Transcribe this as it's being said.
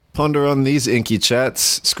Ponder on these inky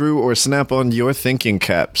chats, screw or snap on your thinking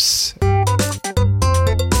caps.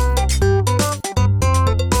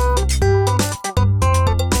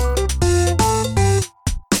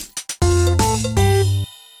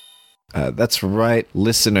 That's right,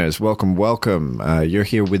 listeners. Welcome. You're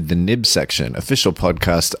here with the Nib section, official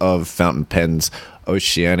podcast of Fountain Pens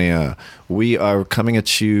Oceania. We are coming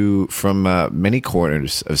at you from many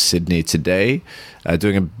corners of Sydney today,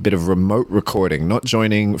 doing a bit of remote recording, not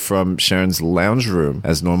joining from Sharon's lounge room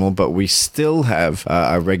as normal, but we still have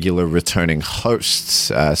our regular returning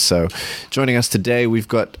hosts. So joining us today, we've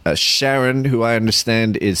got Sharon, who I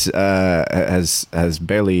understand is has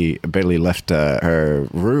barely left her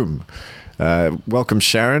room. Welcome,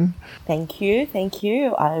 Sharon. Thank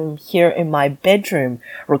you. I'm here in my bedroom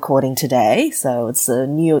recording today, so it's a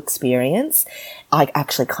new experience. I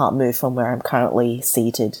actually can't move from where I'm currently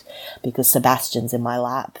seated because Sebastian's in my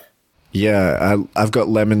lap. Yeah, I've got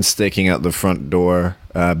Lemon staking out the front door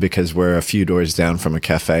because we're a few doors down from a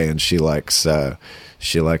cafe, and she likes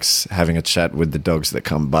having a chat with the dogs that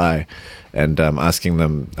come by and asking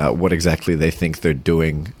them what exactly they think they're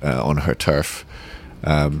doing on her turf.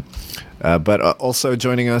 But also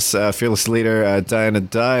joining us, fearless leader Diana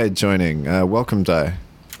Dye joining. Welcome, Dye.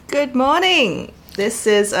 Good morning. This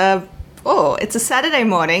is it's a Saturday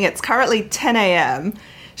morning. It's currently 10 a.m.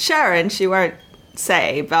 Sharon, she won't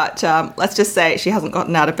say, but let's just say she hasn't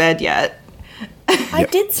gotten out of bed yet. I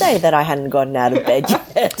did say that I hadn't gotten out of bed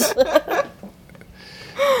yet.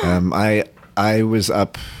 I was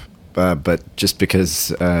up, but just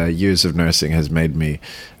because years of nursing has made me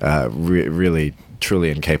really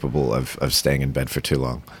truly incapable of staying in bed for too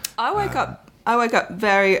long. I woke up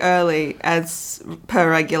very early, as per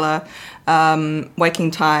regular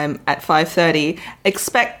waking time at 5:30,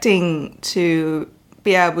 expecting to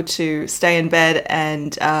be able to stay in bed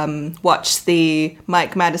and watch the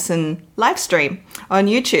Mike Madison live stream on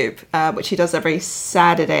YouTube, which he does every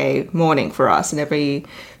Saturday morning for us and every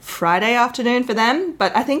Friday afternoon for them.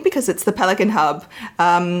 But I think because it's the Pelican Hub,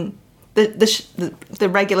 the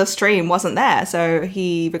regular stream wasn't there, so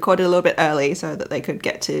he recorded a little bit early so that they could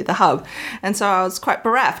get to the hub, and so I was quite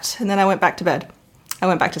bereft. And then I went back to bed. I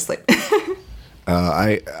went back to sleep.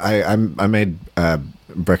 I made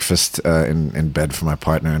breakfast in bed for my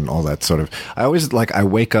partner and all that sort of. I always I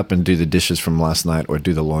wake up and do the dishes from last night or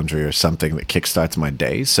do the laundry or something that kickstarts my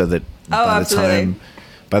day, so that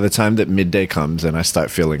by the time that midday comes and I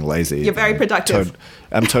start feeling lazy, you're very productive.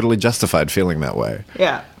 I'm totally justified feeling that way.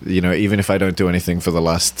 Yeah. Even if I don't do anything for the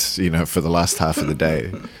last half of the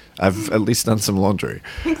day, I've at least done some laundry.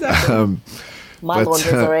 Exactly. My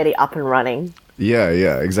laundry's already up and running. Yeah,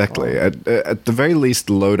 exactly. At the very least,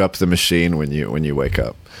 load up the machine when you wake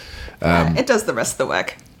up. It does the rest of the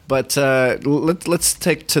work. But let's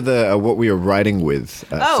take to the what we are writing with.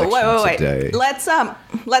 Wait! Today. Let's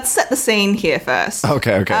set the scene here first.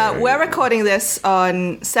 Okay. We're recording this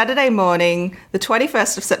on Saturday morning, the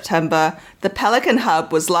 21st of September. The Pelican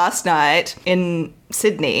Hub was last night in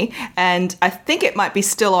Sydney, and I think it might be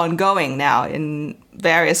still ongoing now in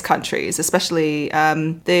various countries, especially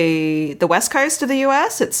the west coast of the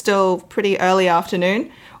US. It's still pretty early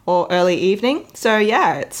afternoon or early evening. So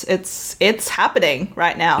yeah, it's happening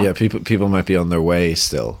right now. Yeah, people might be on their way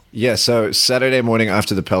still. Yeah, so Saturday morning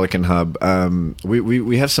after the Pelican Hub,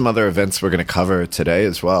 we have some other events we're going to cover today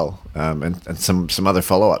as well, and some other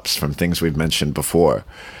follow-ups from things we've mentioned before.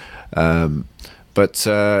 But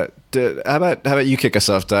how about you kick us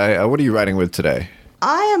off, Di? What are you writing with today?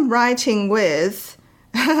 I am writing with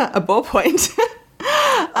a ballpoint.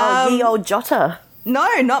 The old jotter. No,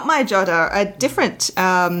 not my jotter. A different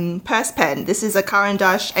purse pen. This is a Caran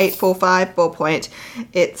d'Ache 845 ballpoint.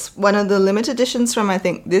 It's one of the limited editions from, I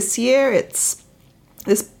think, this year. It's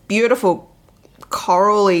this beautiful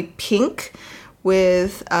corally pink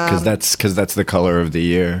with... Because that's the color of the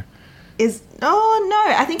year.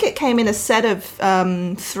 I think it came in a set of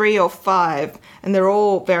 3 or 5, and they're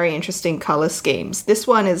all very interesting color schemes. This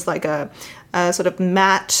one is like a sort of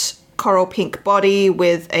matte coral pink body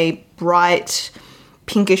with a bright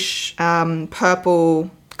pinkish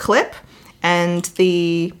purple clip, and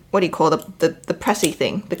the the pressy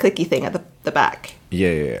thing, the clicky thing at the back.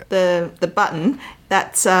 Yeah. The button,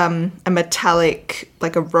 that's a metallic,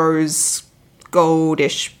 like a rose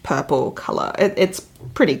goldish purple color. It's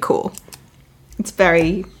pretty cool. It's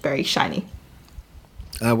very, very shiny.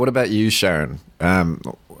 What about you, Sharon?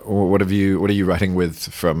 What are you writing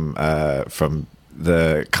with from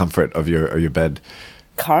the comfort of your bed?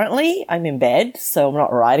 Currently, I'm in bed, so I'm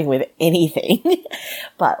not writing with anything.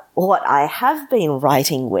 But what I have been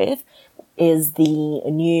writing with is the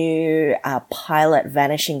new Pilot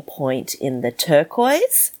Vanishing Point in the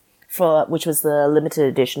turquoise. which was the limited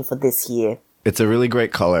edition for this year. It's a really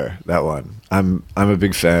great color, that one. I'm a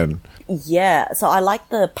big fan. Yeah, so I like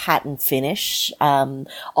the pattern finish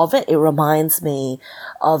of it. It reminds me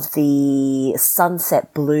of the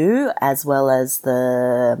Sunset Blue as well as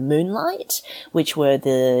the Moonlight, which were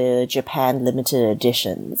the Japan limited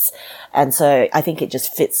editions. And so I think it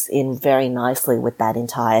just fits in very nicely with that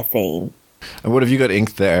entire theme. And what have you got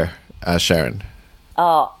inked there, Sharon?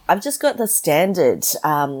 Oh, I've just got the standard,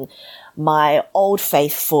 my old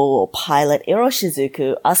faithful Pilot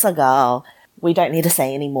Iroshizuku Asagao. We don't need to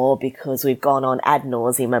say any more because we've gone on ad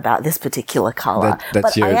nauseum about this particular color.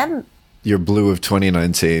 That's your blue of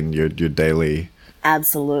 2019, your daily.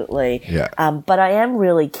 Absolutely. Yeah. But I am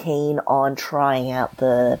really keen on trying out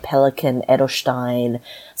the Pelikan Edelstein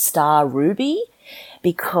Star Ruby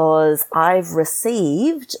because I've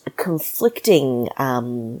received conflicting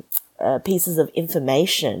pieces of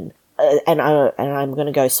information. And I'm going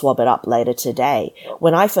to go swab it up later today.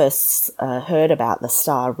 When I first heard about the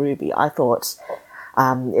Star Ruby, I thought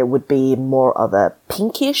it would be more of a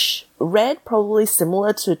pinkish red, probably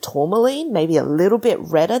similar to tourmaline, maybe a little bit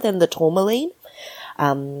redder than the tourmaline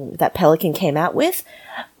that Pelikan came out with.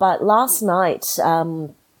 But last night,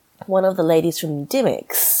 one of the ladies from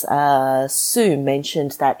Dimmix, Sue,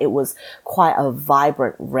 mentioned that it was quite a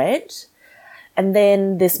vibrant red. And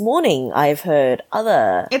then this morning, I've heard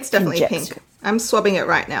other. It's definitely pink. I'm swabbing it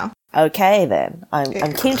right now. Okay, then.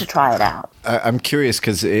 I'm keen to try it out. I'm curious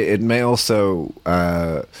because it may also,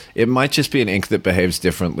 it might just be an ink that behaves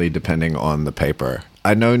differently depending on the paper.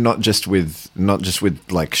 I know not just with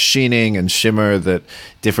like sheening and shimmer that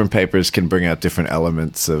different papers can bring out different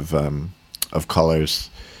elements of colors.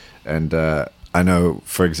 And I know,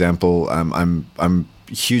 for example, I'm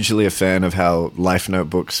hugely a fan of how Life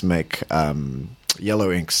notebooks make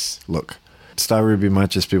yellow inks look. Star Ruby might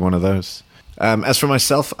just be one of those. As for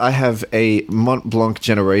myself, I have a Mont Blanc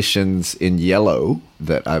Generations in yellow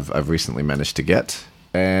that I've recently managed to get.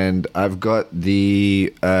 And I've got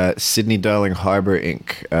the Sydney Darling Harbour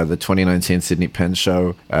ink, the 2019 Sydney Pen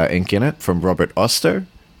Show ink in it from Robert Oster.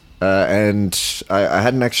 And I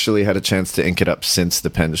hadn't actually had a chance to ink it up since the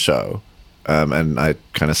Pen Show. And I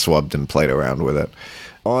kind of swabbed and played around with it.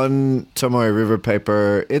 On Tomoe River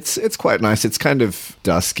paper, it's quite nice. It's kind of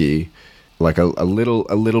dusky, like a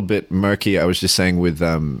little bit murky. I was just saying with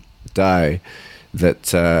dye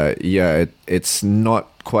that it's not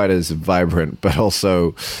quite as vibrant, but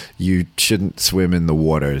also you shouldn't swim in the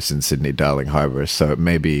waters in Sydney Darling Harbour, so it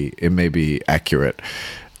may be accurate.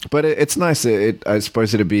 But it's nice. I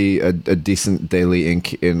suppose it'd be a decent daily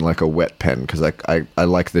ink in like a wet pen because I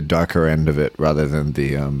like the darker end of it rather than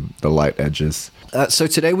the light edges. So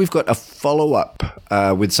today we've got a follow-up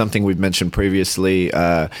with something we've mentioned previously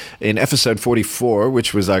in episode 44,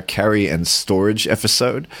 which was our carry and storage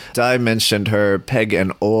episode. Di mentioned her Peg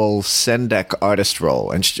and All Sendak artist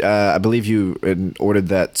roll, and I believe you ordered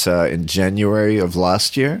that in January of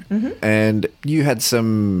last year. Mm-hmm. And you had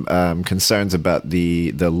some concerns about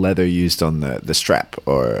the leather used on the strap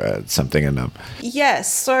or something.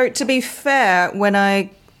 Yes, so to be fair, when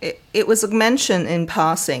it was mentioned in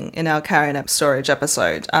passing in our carry and storage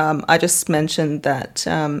episode. I just mentioned that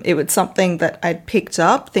it was something that I'd picked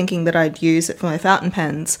up thinking that I'd use it for my fountain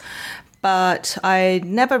pens, but I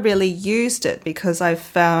never really used it because I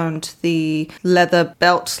found the leather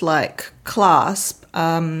belt-like clasp.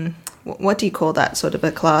 What do you call that sort of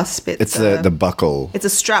a clasp? It's the buckle. It's a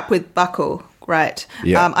strap with buckle, right?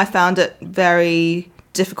 Yeah. I found it very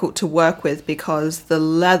difficult to work with because the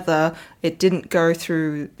leather, it didn't go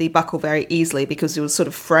through the buckle very easily because it was sort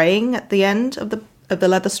of fraying at the end of the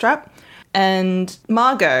leather strap. And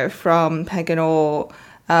Margot from Peg and All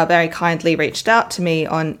very kindly reached out to me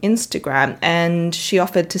on Instagram and she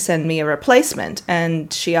offered to send me a replacement,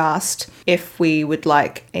 and she asked if we would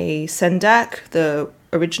like a Sendak, the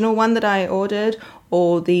original one that I ordered,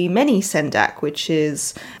 or the Mini Sendak, which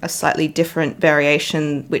is a slightly different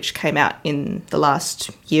variation which came out in the last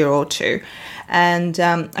year or two. And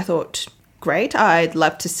I thought, great, I'd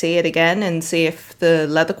love to see it again and see if the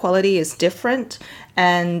leather quality is different.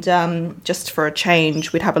 And just for a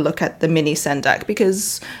change, we'd have a look at the Mini Sendak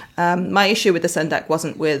because my issue with the Sendak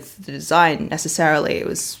wasn't with the design necessarily. It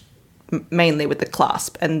was mainly with the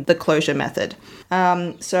clasp and the closure method.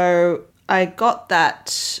 So I got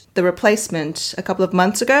the replacement a couple of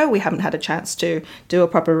months ago. We haven't had a chance to do a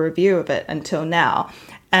proper review of it until now.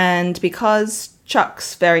 And because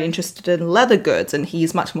Chuck's very interested in leather goods and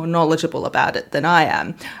he's much more knowledgeable about it than I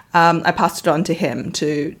am. I passed it on to him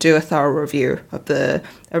to do a thorough review of the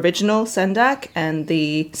original Sendak and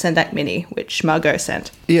the Sendak Mini, which Margot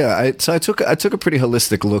sent. Yeah, so I took a pretty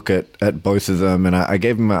holistic look at both of them, and I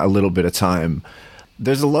gave them a little bit of time.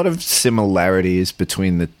 There's a lot of similarities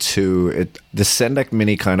between the two. The Sendak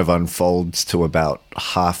Mini kind of unfolds to about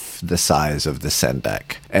half the size of the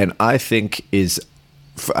Sendak, and I think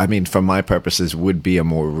for my purposes, would be a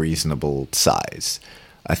more reasonable size.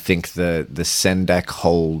 I think the Sendak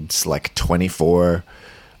holds like 24,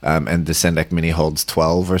 and the Sendak Mini holds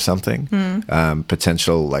 12 or something.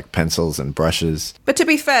 Potential like pencils and brushes. But to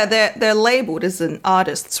be fair, they're labelled as an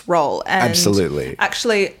artist's roll. And absolutely.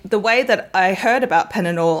 Actually, the way that I heard about Pen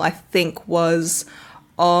and All, I think, was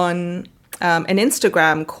on an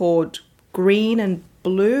Instagram called Green and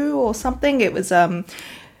Blue or something. It was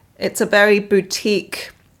it's a very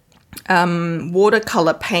boutique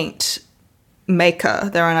watercolor paint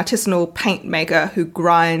maker. They're an artisanal paint maker who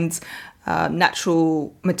grinds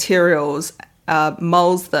natural materials,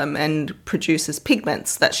 molds them, and produces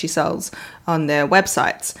pigments that she sells on their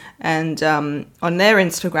websites. And on their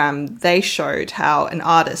Instagram, they showed how an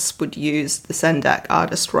artist would use the Sendak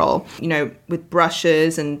artist roll, with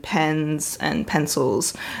brushes and pens and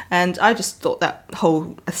pencils. And I just thought that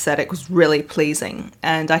whole aesthetic was really pleasing.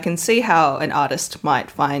 And I can see how an artist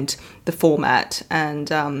might find the format and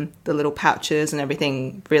the little pouches and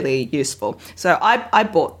everything really useful. So I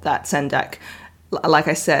bought that Sendak, like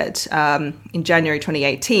I said, in January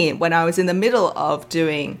 2018, when I was in the middle of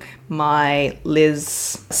doing my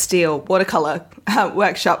Liz Steele watercolor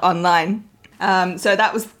workshop online. So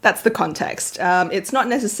that's the context. It's not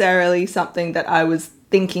necessarily something that I was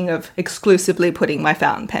thinking of exclusively putting my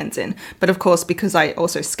fountain pens in. But of course, because I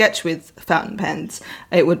also sketch with fountain pens,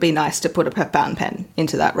 it would be nice to put a fountain pen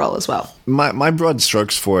into that roll as well. My broad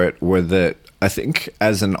strokes for it were that I think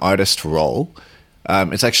as an artist roll,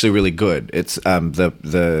 it's actually really good. It's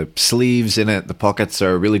the sleeves in it, the pockets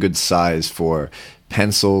are a really good size for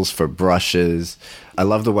pencils, for brushes. I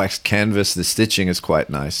love the waxed canvas. The stitching is quite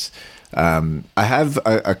nice. I have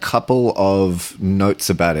a couple of notes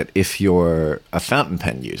about it if you're a fountain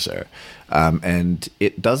pen user, and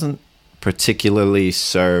it doesn't particularly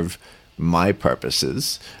serve my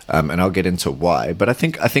purposes, and I'll get into why. But I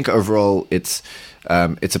think overall it's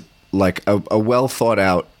a well thought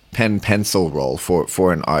out pen pencil roll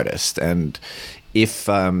for an artist. And if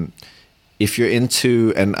you're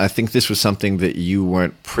into, and I think this was something that you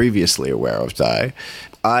weren't previously aware of, Di,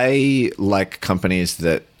 I like companies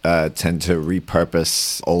that tend to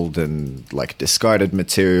repurpose old and like discarded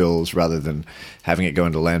materials rather than having it go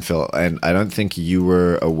into landfill. And I don't think you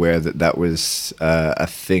were aware that was a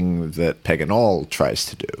thing that Peg and All tries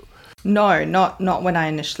to do. No, not when I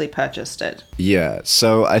initially purchased it. Yeah,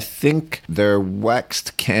 so I think their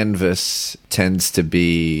waxed canvas tends to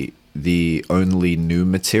be the only new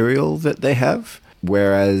material that they have,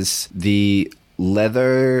 whereas the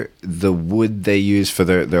leather, the wood they use for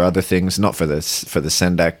their other things, not for the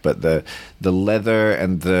Sendak, but the leather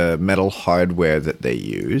and the metal hardware that they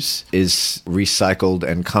use is recycled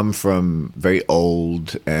and come from very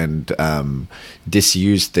old and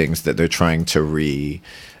disused things that they're trying to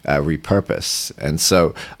repurpose. And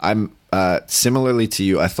so I'm similarly to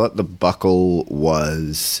you, I thought the buckle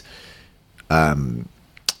was,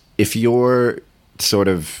 if you're sort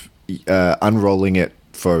of unrolling it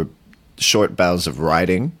for short bouts of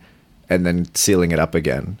writing and then sealing it up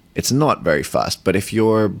again, it's not very fast. But if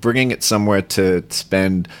you're bringing it somewhere to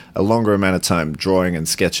spend a longer amount of time drawing and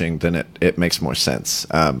sketching, then it makes more sense.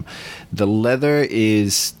 The leather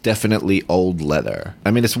is definitely old leather.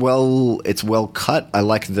 I mean, it's well cut. I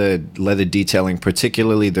like the leather detailing,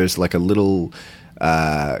 particularly there's like a little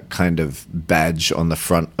kind of badge on the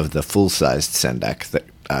front of the full-sized Sendak that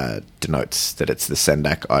denotes that it's the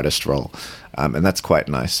Sendak artist roll. And that's quite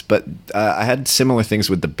nice. But I had similar things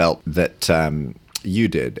with the belt that you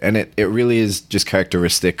did. And it really is just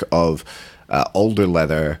characteristic of older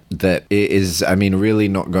leather that is, I mean, really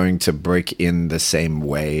not going to break in the same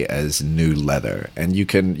way as new leather. And you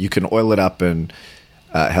can oil it up and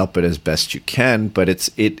help it as best you can, but it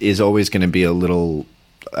is always going to be a little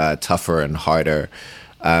tougher and harder.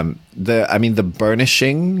 The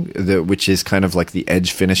burnishing, which is kind of like the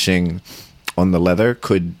edge finishing on the leather,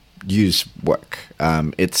 could use work.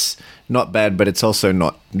 It's not bad, but it's also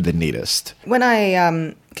not the neatest. When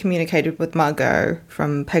I communicated with Margot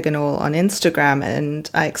from Peg and All on Instagram, and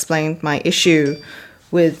I explained my issue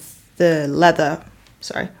with the leather.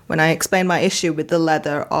 When I explained my issue with the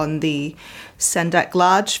leather on the Sendak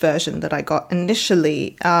large version that I got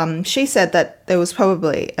initially, she said that there was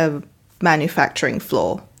probably a manufacturing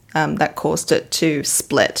flaw that caused it to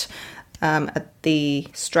split at the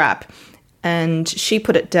strap. And she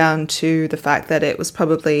put it down to the fact that it was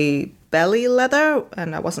probably belly leather,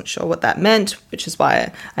 and I wasn't sure what that meant, which is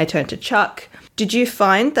why I turned to Chuck. Did you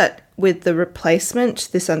find that with the replacement,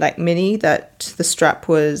 the Sendak Mini, that the strap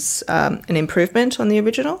was an improvement on the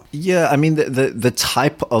original? Yeah, I mean, the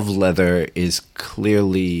type of leather is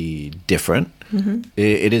clearly different. Mm-hmm.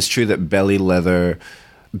 It is true that belly leather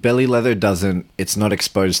doesn't, it's not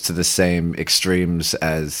exposed to the same extremes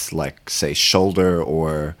as, like, say, shoulder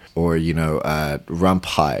or rump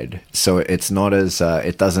hide. So it's not as,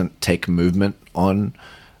 it doesn't take movement on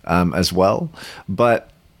as well. But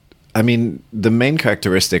I mean, the main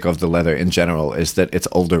characteristic of the leather in general is that it's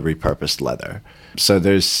older repurposed leather. So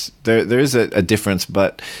there is a difference,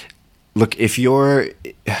 but look, if you're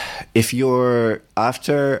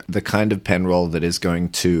after the kind of pen roll that is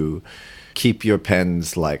going to keep your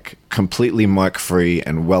pens like completely mark free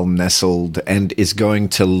and well nestled and is going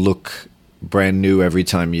to look brand new every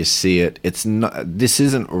time you see it, this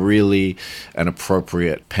isn't really an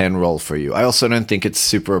appropriate pen roll for you. I also don't think it's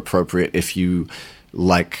super appropriate if you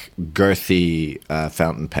like girthy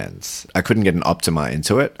fountain pens. I couldn't get an Optima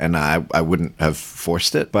into it, and I wouldn't have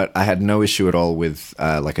forced it, but I had no issue at all with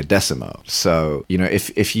like a Decimo. So,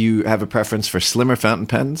 if you have a preference for slimmer fountain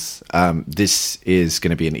pens, this is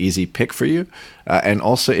going to be an easy pick for you. And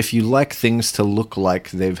also, if you like things to look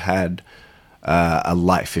like they've had a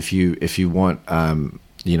life, if you want,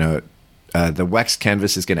 the waxed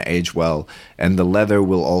canvas is going to age well, and the leather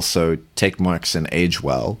will also take marks and age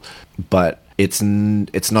well, but it's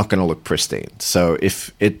not going to look pristine. So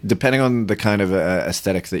depending on the kind of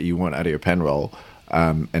aesthetic that you want out of your pen roll,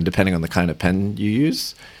 and depending on the kind of pen you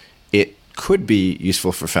use, it could be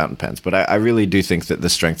useful for fountain pens. But I really do think that the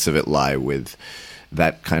strengths of it lie with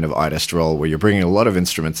that kind of artist role where you're bringing a lot of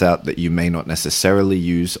instruments out that you may not necessarily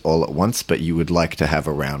use all at once, but you would like to have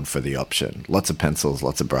around for the option. Lots of pencils,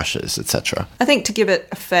 lots of brushes, etc. I think to give it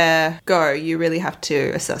a fair go, you really have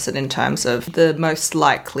to assess it in terms of the most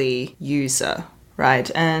likely user, right?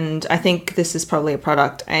 And I think this is probably a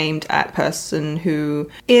product aimed at a person who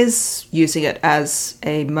is using it as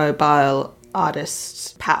a mobile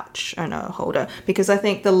artist's pouch and a holder, because I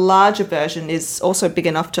think the larger version is also big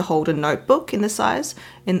enough to hold a notebook in the size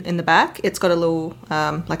in the back. It's got a little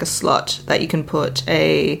like a slot that you can put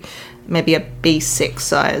maybe a B6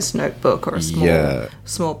 size notebook or a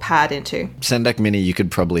small pad into. Sendak Mini, you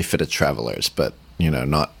could probably fit a Traveler's, but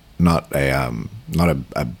not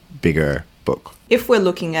a bigger book. If we're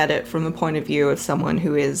looking at it from the point of view of someone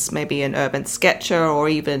who is maybe an urban sketcher or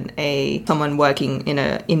even someone working in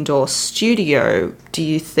an indoor studio, do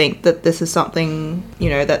you think that this is something,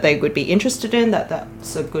 that they would be interested in,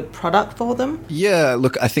 that's a good product for them? Yeah,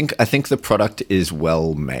 look, I think the product is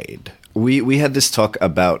well made. We had this talk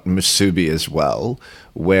about Musubi as well,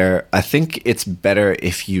 where I think it's better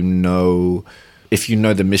if you know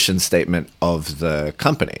the mission statement of the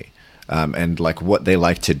company. And like what they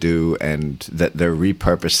like to do, and that they're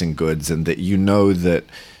repurposing goods, and that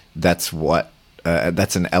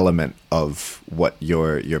that's an element of what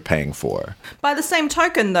you're paying for. By the same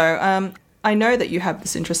token, though, I know that you have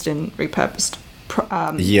this interest in reclaimed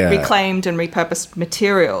and repurposed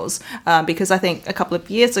materials, because I think a couple of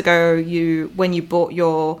years ago, when you bought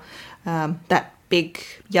your that big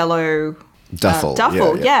yellow duffel,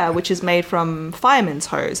 which is made from fireman's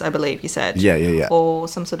hose, I believe you said. Yeah. Or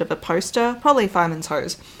some sort of a poster, probably fireman's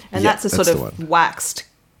hose. And that's a sort of waxed,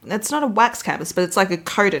 it's not a waxed canvas, but it's like a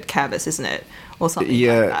coated canvas, isn't it? Or something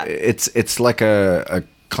like that. It's like a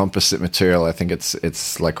composite material. I think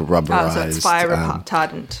it's like rubberized. So it's fire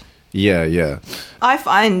retardant. Yeah. I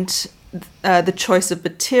find the choice of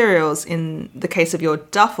materials in the case of your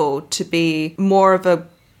duffel to be more of a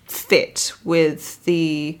fit with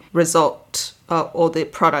the result or the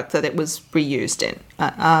product that it was reused in.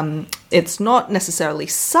 It's not necessarily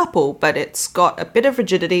supple, but it's got a bit of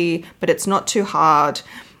rigidity, but it's not too hard.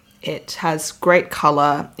 It has great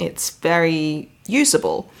color. It's very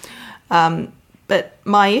usable. But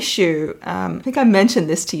my issue, I think I mentioned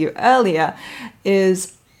this to you earlier,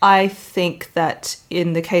 is I think that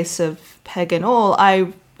in the case of Peg and All,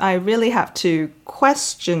 I really have to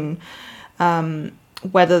question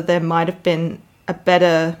whether there might have been a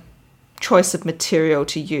better choice of material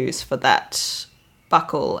to use for that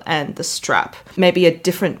buckle and the strap. Maybe a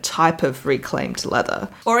different type of reclaimed leather.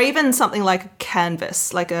 Or even something like a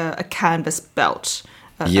canvas, like a canvas belt.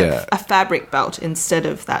 A fabric belt instead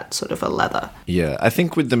of that sort of a leather. Yeah, I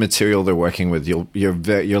think with the material they're working with,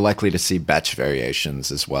 you're likely to see batch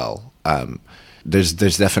variations as well. There's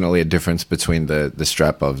definitely a difference between the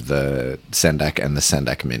strap of the Sendak and the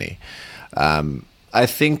Sendak Mini. I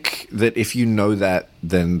think that if you know that,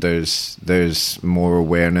 then there's more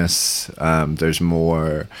awareness, there's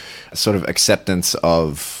more sort of acceptance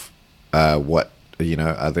of what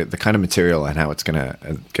the kind of material and how it's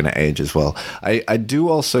gonna age as well. I do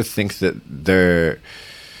also think that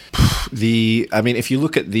if you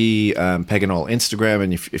look at the Pagan Oil Instagram,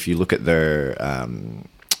 and if you look at their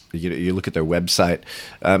you look at their website,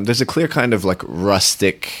 there's a clear kind of like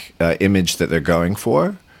rustic image that they're going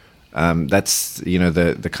for. That's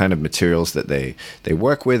the kind of materials that they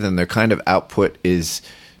work with, and their kind of output is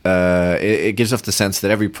it gives off the sense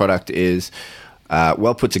that every product is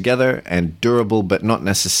well put together and durable, but not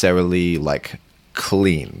necessarily like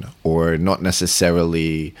clean or not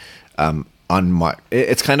necessarily unmarked.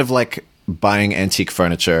 It's kind of like buying antique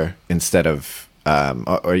furniture instead of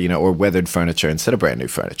or weathered furniture instead of brand new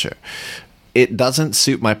furniture. It doesn't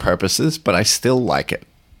suit my purposes, but I still like it.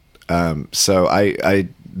 So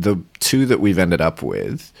the two that we've ended up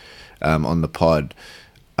with on the pod,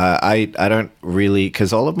 I don't really,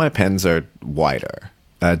 because all of my pens are wider.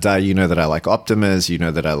 Di, you know that I like Optimas, you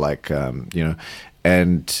know that I like,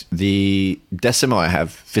 and the Decimo I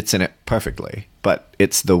have fits in it perfectly, but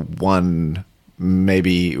it's the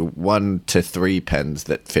maybe 1 to 3 pens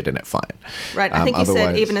that fit in it fine. Right, I think you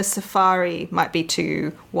said even a Safari might be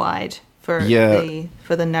too wide for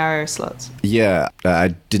the narrow slots. Yeah, I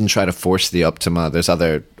didn't try to force the Optima. There's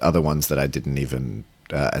other ones that I didn't even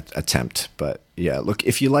attempt. But yeah, look,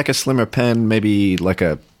 if you like a slimmer pen, maybe like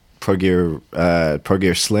a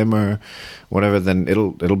ProGear Slim or whatever, then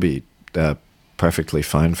it'll be perfectly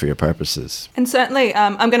fine for your purposes. And certainly,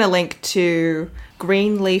 I'm going to link to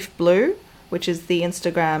Greenleaf Blue, which is the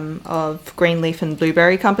Instagram of Greenleaf and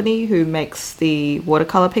Blueberry Company, who makes the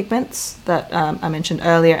watercolor pigments that I mentioned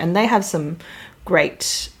earlier. And they have some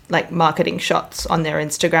great marketing shots on their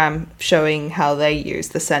Instagram showing how they use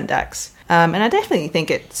the Sendax. And I definitely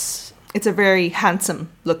think it's a very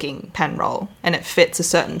handsome looking pen roll, and it fits a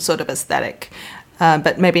certain sort of aesthetic,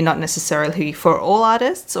 but maybe not necessarily for all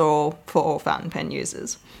artists or for all fountain pen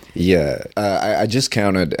users. Yeah, I just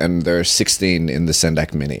counted, and there are 16 in the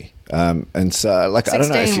Sendak Mini. And so, I don't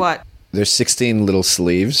know. 16 what? There's 16 little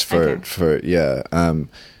sleeves for the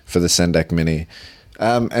Sendak Mini.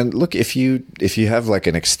 And look, if you have like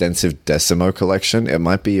an extensive Decimo collection, it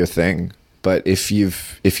might be your thing. But if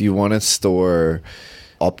you want to store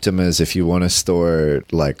Optimas, if you want to store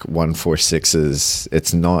like 146s,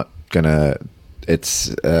 it's not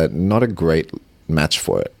a great match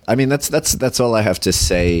for it. I mean, that's all I have to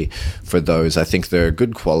say for those. I think they're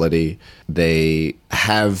good quality. They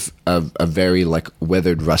have a very like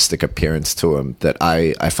weathered rustic appearance to them that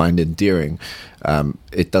I find endearing.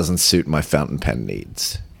 It doesn't suit my fountain pen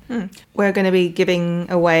needs. We're going to be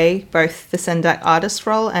giving away both the Sendak Artist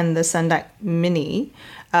Roll and the Sendak Mini,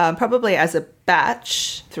 probably as a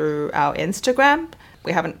batch through our Instagram.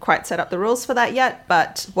 We haven't quite set up the rules for that yet,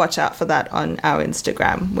 but watch out for that on our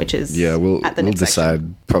Instagram, which is we'll at the we'll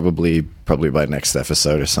decide probably by next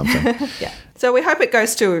episode or something. Yeah. So we hope it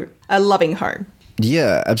goes to a loving home.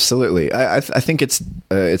 Yeah, absolutely. I think it's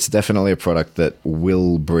definitely a product that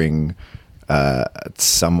will bring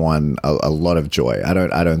someone a lot of joy. I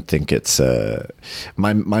don't think it's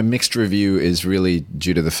my mixed review is really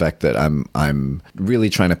due to the fact that I'm really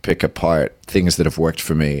trying to pick apart things that have worked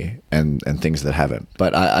for me and things that haven't.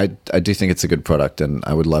 But I do think it's a good product, and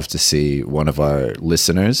I would love to see one of our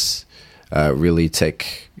listeners really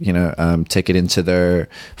take it into their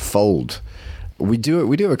fold. We do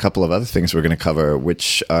have a couple of other things we're going to cover,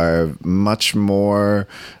 which are much more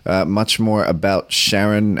about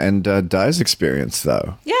Sharon and Di's experience,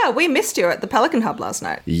 though. Yeah, we missed you at the Pelican Hub last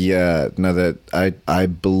night. Yeah, no, that I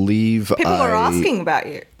believe people were asking about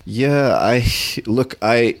you. Yeah, I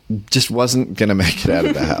just wasn't going to make it out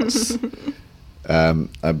of the house.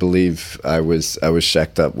 I believe I was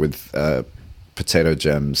shacked up with potato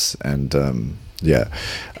gems and. Yeah,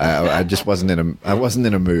 I just wasn't in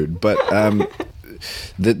a mood. But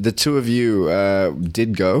the two of you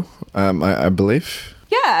did go, I believe.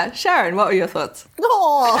 Yeah, Sharon, what were your thoughts?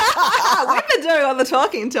 Oh, We've been doing all the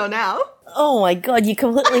talking until now. oh my God, you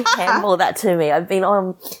completely handballed that to me. I've been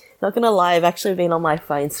on, not gonna lie, I've actually been on my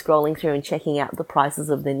phone scrolling through and checking out the prices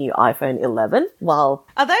of the new iPhone 11. Well,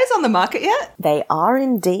 Are those on the market yet? they are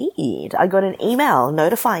indeed. I got an email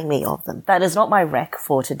notifying me of them. That is not my rec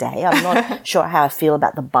for today. I'm not sure how I feel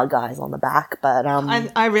about the bug eyes on the back, but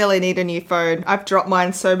I really need a new phone. I've dropped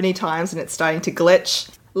mine so many times and it's starting to glitch.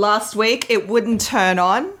 Last week, it wouldn't turn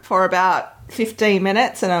on for about 15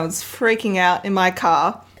 minutes and I was freaking out in my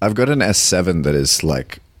car. I've got an S7 that is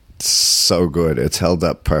like so good. It's held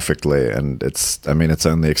up perfectly, and it's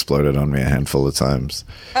only exploded on me a handful of times.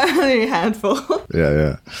 Only a handful.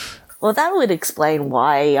 Yeah. Well, that would explain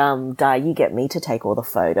why, Di, you get me to take all the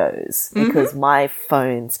photos, because my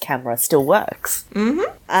phone's camera still works.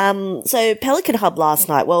 So Pelican Hub last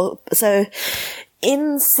night,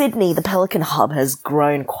 in Sydney, the Pelican Hub has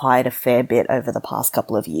grown quite a fair bit over the past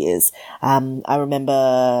couple of years. I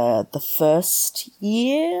remember the first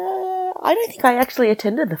year, I don't think I actually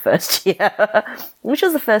attended the first year. Which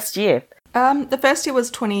was the first year? The first year was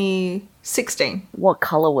 2016. What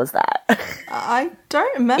colour was that? I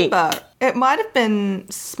don't remember. It might have been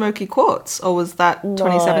Smoky Quartz, or was that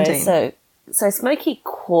 2017? No, so Smoky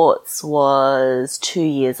Quartz was 2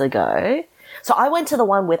 years ago. So I went to the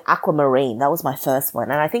one with Aquamarine. That was my first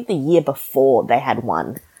one. And I think the year before they had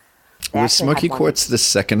one. Was Smoky Quartz the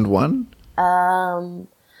second one?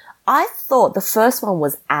 I thought the first one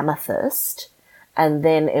was Amethyst, and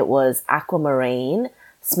then it was Aquamarine,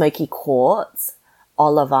 Smoky Quartz,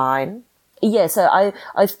 Olivine. Yeah, so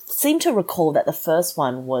I seem to recall that the first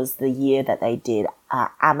one was the year that they did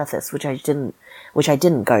Amethyst, which I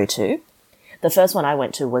didn't go to. The first one I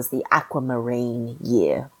went to was the Aquamarine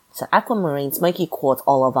year. So Aquamarine, Smoky Quartz,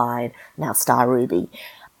 Olivine, now Star Ruby.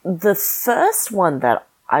 The first one that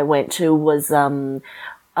I went to was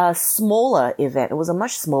a smaller event. It was a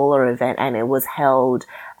much smaller event, and it was held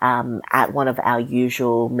at one of our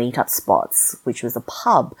usual meetup spots, which was a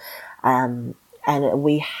pub. And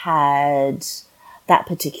we had, that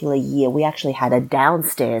particular year, we actually had a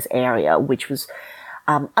downstairs area, which was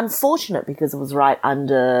unfortunate because it was right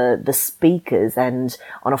under the speakers, and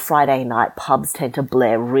on a Friday night, pubs tend to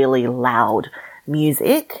blare really loud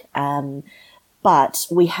music. But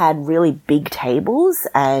we had really big tables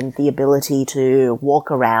and the ability to walk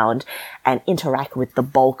around and interact with the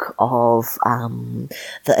bulk of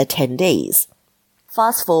the attendees.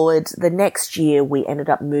 Fast forward, the next year we ended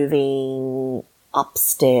up moving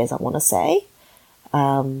upstairs, I want to say.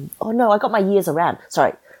 Oh no, I got my years around.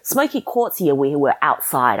 Sorry. Smoky Quartz year, we were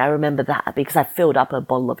outside. I remember that because I filled up a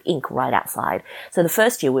bottle of ink right outside. So the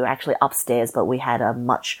first year we were actually upstairs, but we had a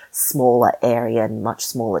much smaller area and much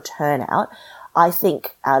smaller turnout. I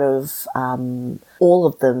think out of all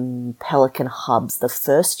of the Pelican Hubs, the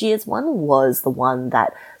first year's one was the one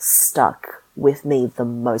that stuck with me the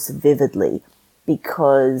most vividly,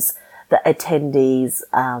 because the attendees,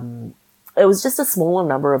 it was just a smaller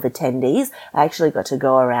number of attendees. I actually got to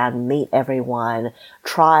go around, meet everyone,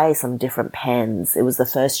 try some different pens. It was the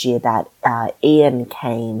first year that Ian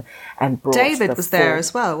came and brought David was there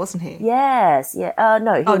as well, wasn't he? Yes, yeah.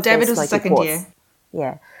 No. David was the second year.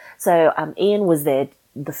 Yeah. So Ian was there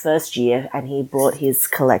the first year, and he brought his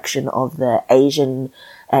collection of the Asian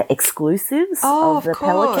exclusives of the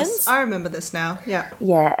Pelicans. I remember this now, yeah.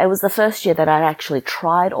 Yeah, it was the first year that I actually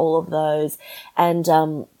tried all of those. And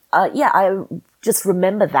I just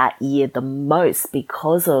remember that year the most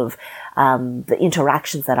because of the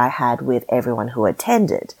interactions that I had with everyone who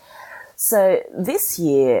attended. So this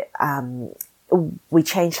year, we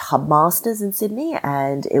changed Hubmasters in Sydney,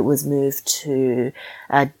 and it was moved to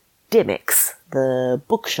Dymocks, the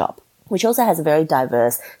bookshop, which also has a very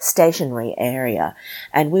diverse stationery area.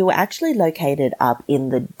 And we were actually located up in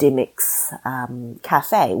the Dymocks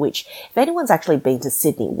cafe, which, if anyone's actually been to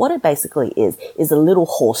Sydney, what it basically is a little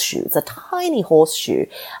horseshoe. It's a tiny horseshoe,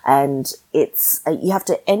 and it's you have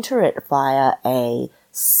to enter it via a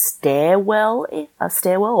stairwell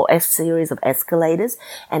or a series of escalators,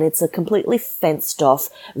 and it's a completely fenced off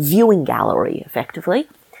viewing gallery, effectively,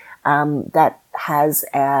 that has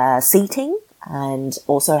seating and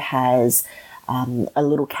also has a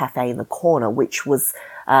little cafe in the corner, which was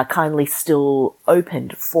kindly still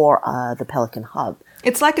opened for the Pelican Hub.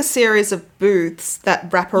 It's like a series of booths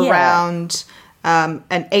that wrap around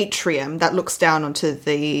an atrium that looks down onto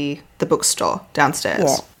the bookstore downstairs.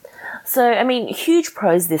 Yeah. So, I mean, huge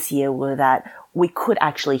pros this year were that we could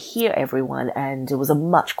actually hear everyone, and it was a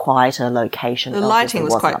much quieter location. The lighting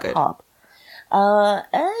was quite good. It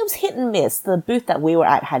was hit and miss. The booth that we were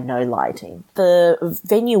at had no lighting. The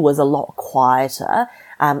venue was a lot quieter.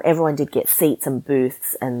 Everyone did get seats and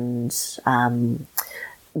booths, and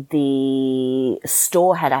the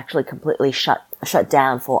store had actually completely shut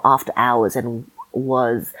down for after hours and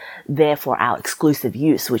was there for our exclusive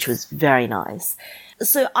use, which was very nice.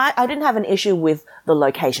 So I didn't have an issue with the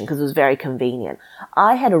location because it was very convenient.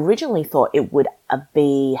 I had originally thought it would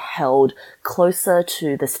be held closer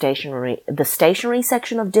to the stationery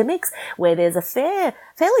section of Dymocks, where there's a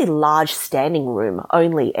fairly large standing room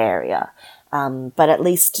only area. But at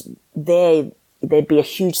least there there'd be a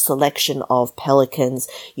huge selection of pelicans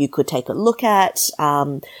you could take a look at.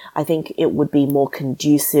 I think it would be more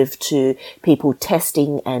conducive to people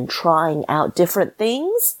testing and trying out different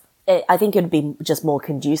things. I think it'd be just more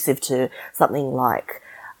conducive to something like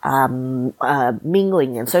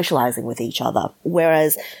mingling and socializing with each other.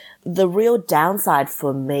 Whereas the real downside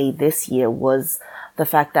for me this year was the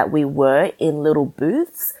fact that we were in little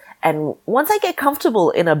booths. And once I get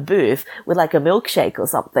comfortable in a booth with like a milkshake or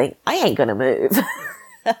something, I ain't gonna move.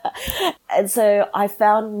 And so I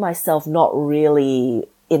found myself not really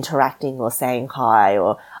interacting or saying hi,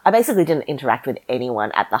 or I basically didn't interact with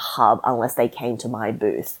anyone at the hub unless they came to my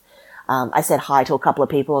booth. I said hi to a couple of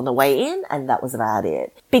people on the way in, and that was about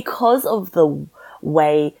it. Because of the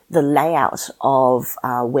way, the layout of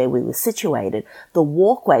where we were situated, the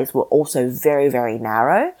walkways were also very, very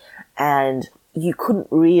narrow, and you couldn't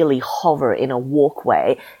really hover in a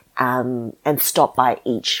walkway and stop by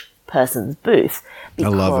each person's booth.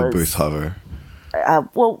 Because, I love a booth hover.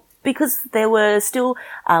 Because there were still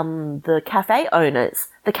the cafe owners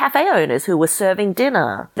who were serving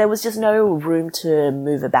dinner. There was just no room to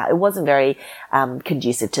move about. It wasn't very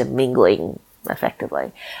conducive to mingling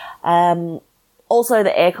effectively. Also,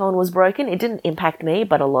 the aircon was broken. It didn't impact me,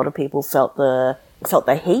 but a lot of people felt the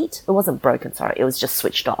heat. It wasn't broken, sorry. It was just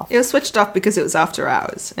switched off. It was switched off because it was after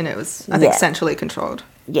hours, and it was, I think, centrally controlled.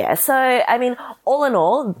 Yeah, so, I mean, all in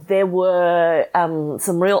all, there were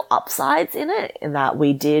some real upsides in it, in that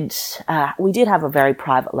we did have a very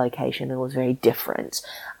private location. It was very different.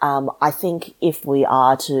 I think if we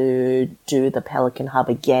are to do the Pelican Hub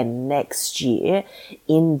again next year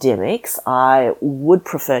in Dymocks, I would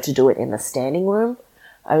prefer to do it in the standing room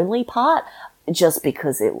only part, just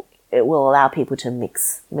because it will allow people to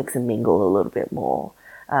mix and mingle a little bit more.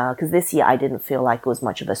 Because this year I didn't feel like it was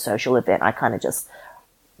much of a social event. I kind of just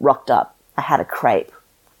rocked up. I had a crepe,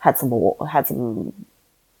 had some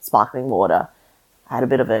sparkling water, had a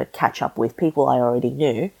bit of a catch up with people I already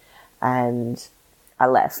knew, and I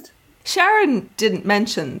left. Sharon didn't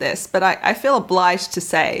mention this, but I feel obliged to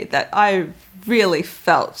say that I really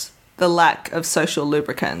felt the lack of social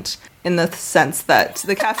lubricant, in the sense that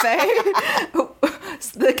the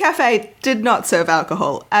cafe did not serve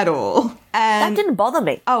alcohol at all. And that didn't bother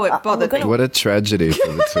me. Oh, it bothered me. What a tragedy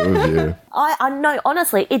for the two of you. I know,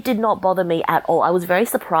 honestly, it did not bother me at all. I was very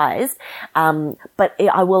surprised. But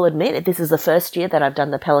I will admit, this is the first year that I've done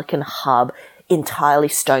the Pelican Hub entirely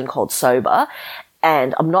stone cold sober.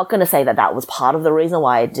 And I'm not going to say that that was part of the reason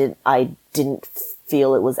why I didn't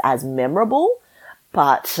feel it was as memorable.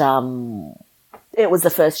 But it was the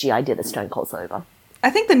first year I did a stone cold sober. I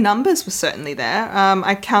think the numbers were certainly there.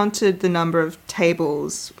 I counted the number of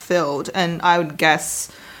tables filled, and I would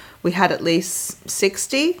guess we had at least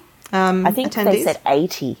 60 I think attendees. They said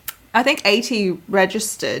 80. I think 80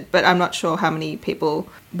 registered, but I'm not sure how many people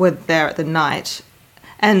were there at the night.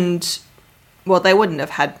 And, well, they wouldn't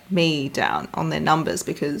have had me down on their numbers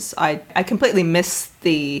because I completely missed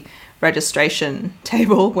the registration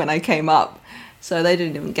table when I came up. So they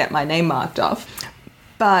didn't even get my name marked off.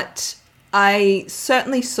 But I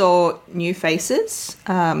certainly saw new faces,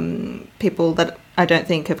 people that I don't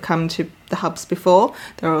think have come to the hubs before.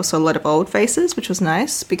 There are also a lot of old faces, which was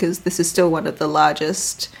nice because this is still one of the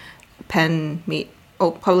largest pen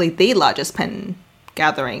or probably the largest pen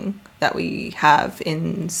gathering that we have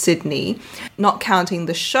in Sydney, not counting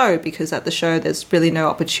the show, because at the show there's really no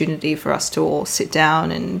opportunity for us to all sit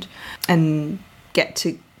down and get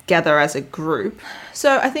together as a group.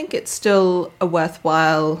 So I think it's still a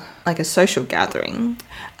worthwhile, like a social gathering.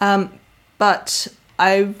 But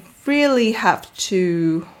I really have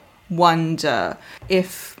to wonder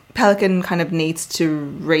if Pelican kind of needs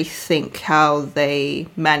to rethink how they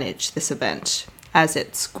manage this event as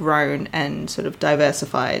it's grown and sort of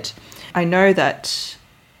diversified. I know that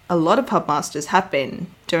a lot of pubmasters have been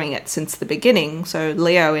doing it since the beginning. So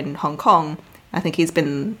Leo in Hong Kong, I think he's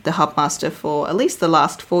been the hubmaster for at least the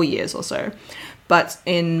last 4 years or so. But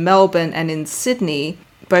in Melbourne and in Sydney,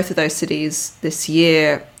 both of those cities this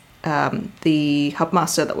year, the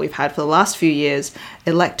hubmaster that we've had for the last few years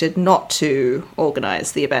elected not to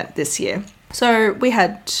organise the event this year. So we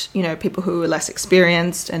had, people who were less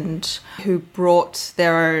experienced and who brought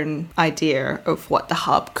their own idea of what the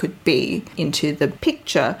hub could be into the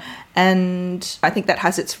picture. And I think that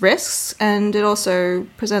has its risks, and it also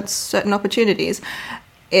presents certain opportunities.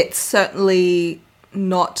 It's certainly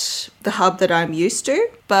not the hub that I'm used to,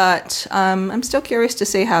 but I'm still curious to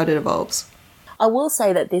see how it evolves. I will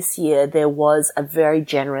say that this year there was a very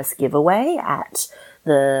generous giveaway at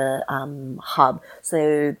the hub.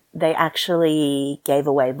 So they actually gave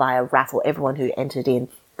away via raffle. Everyone who entered in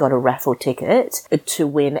got a raffle ticket to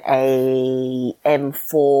win a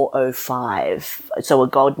M405, so a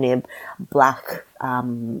gold nib, black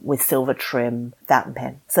with silver trim fountain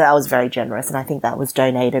pen. So that was very generous, and I think that was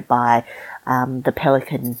donated by the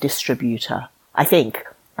Pelican distributor. I think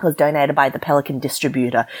it was donated by the Pelican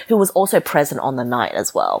distributor, who was also present on the night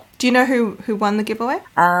as well. Do you know who won the giveaway?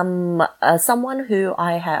 Someone who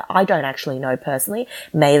I don't actually know personally.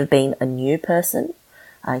 May have been a new person.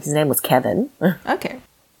 His name was Kevin. Okay.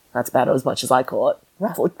 That's about as much as I caught.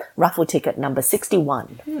 Raffle ticket number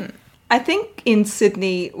 61. I think in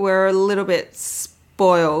Sydney we're a little bit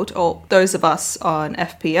spoiled, or those of us on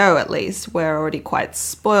FPO at least, we're already quite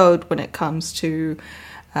spoiled when it comes to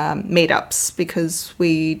meetups, because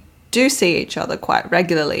we do see each other quite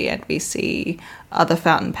regularly, and we see other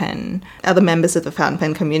members of the fountain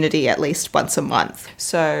pen community at least once a month.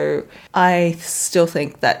 So I still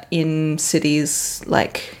think that in cities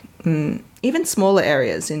like even smaller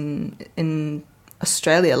areas in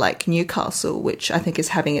Australia, like Newcastle, which I think is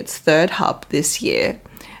having its third hub this year,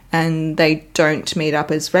 and they don't meet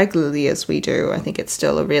up as regularly as we do, I think it's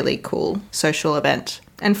still a really cool social event.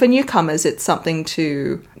 And for newcomers, it's something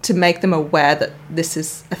to make them aware that this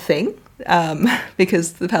is a thing,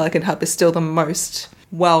 because the Pelican Hub is still the most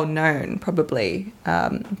well-known, probably,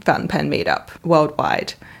 fountain pen meetup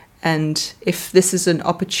worldwide. And if this is an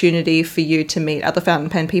opportunity for you to meet other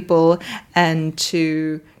fountain pen people and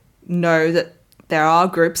to know that there are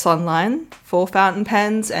groups online for fountain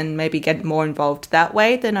pens and maybe get more involved that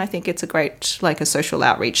way, then I think it's a great, like a social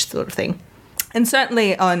outreach sort of thing. And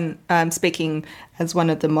certainly on speaking as one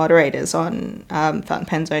of the moderators on Fountain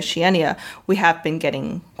Pens Oceania, we have been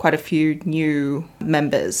getting quite a few new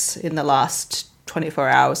members in the last 24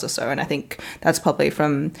 hours or so. And I think that's probably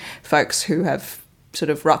from folks who have sort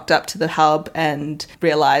of rocked up to the hub and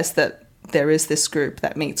realised that there is this group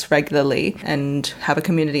that meets regularly and have a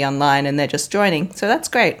community online, and they're just joining. So that's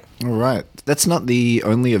great. All right. That's not the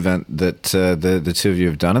only event that the two of you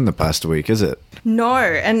have done in the past week, is it? No,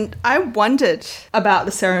 and I wondered about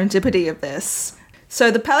the serendipity of this. So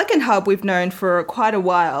the Pelican Hub, we've known for quite a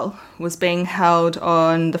while, was being held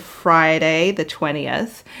on the Friday, the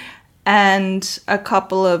 20th. And a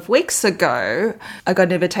couple of weeks ago, I got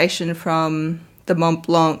an invitation from the Mont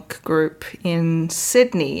Blanc group in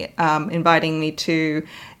Sydney, inviting me to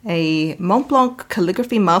a Mont Blanc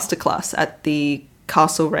calligraphy masterclass at the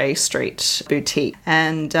Castlereagh Street boutique.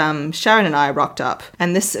 And Sharon and I rocked up.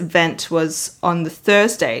 And this event was on the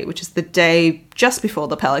Thursday, which is the day just before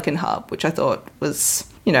the Pelican Hub, which I thought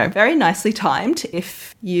was, very nicely timed.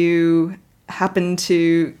 If you happen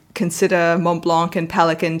to consider Mont Blanc and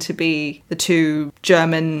Pelican to be the two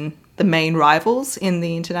German, the main rivals in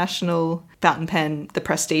the international fountain pen, the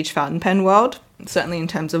prestige fountain pen world, certainly in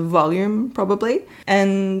terms of volume, probably.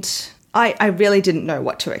 And I really didn't know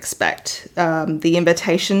what to expect. The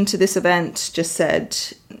invitation to this event just said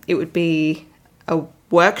it would be a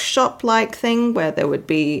workshop-like thing where there would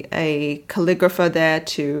be a calligrapher there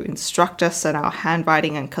to instruct us in our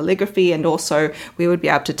handwriting and calligraphy, and also we would be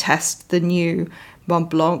able to test the new Mont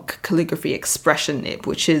Blanc calligraphy expression nib,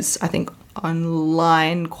 which is, I think,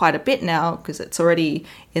 online quite a bit now because it's already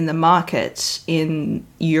in the market in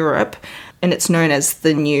Europe, and it's known as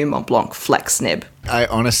the new Mont Blanc Flex nib. I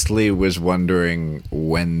honestly was wondering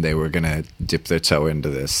when they were going to dip their toe into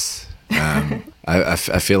this. I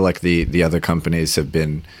feel like the other companies have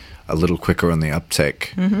been a little quicker on the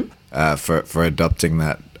uptake for adopting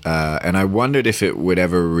that. And I wondered if it would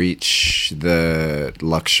ever reach the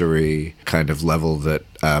luxury kind of level that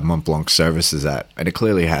Mont Blanc service is at. And it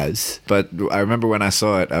clearly has. But I remember when I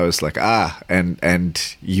saw it, I was like,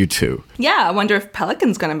 and you too. Yeah, I wonder if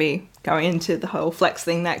Pelican's going to be going into the whole flex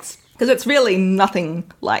thing next. Because it's really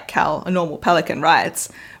nothing like how a normal Pelican rides,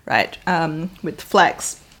 right, with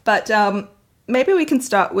flex. But maybe we can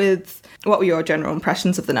start with, what were your general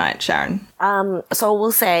impressions of the night, Sharon? So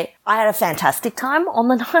we'll say I had a fantastic time on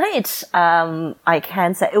the night. I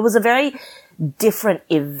can say it was a very different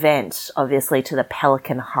event, obviously, to the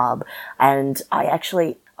Pelican Hub. And I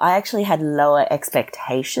actually had lower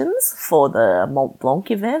expectations for the Mont Blanc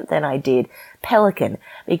event than I did Pelican,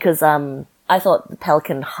 because I thought the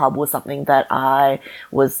Pelican Hub was something that I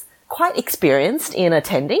was quite experienced in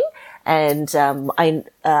attending. And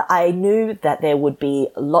I knew that there would be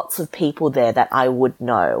lots of people there that I would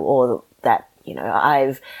know, or that,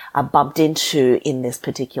 I've bumped into in this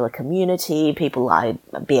particular community, people I'd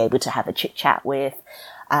be able to have a chit chat with.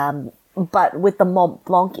 But with the Mont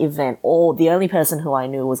Blanc event, the only person who I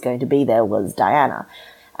knew was going to be there was Diana.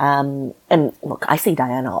 And look, I see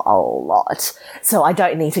Diana a lot, so I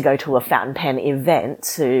don't need to go to a fountain pen event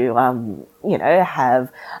to,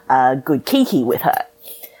 have a good kiki with her.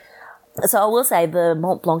 So I will say the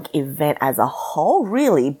Mont Blanc event as a whole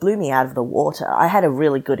really blew me out of the water. I had a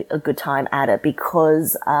good time at it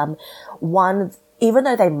because, one, even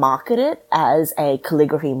though they market it as a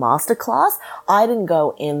calligraphy masterclass, I didn't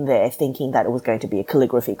go in there thinking that it was going to be a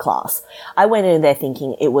calligraphy class. I went in there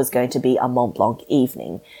thinking it was going to be a Mont Blanc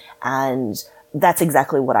evening. And that's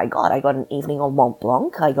exactly what I got. I got an evening of Mont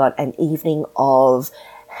Blanc. I got an evening of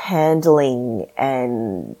handling,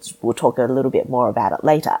 and we'll talk a little bit more about it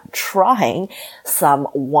later, trying some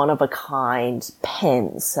one-of-a-kind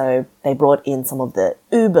pens. So they brought in some of the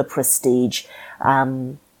uber prestige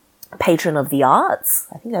patron of the arts.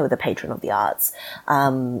 I think they were the patron of the arts.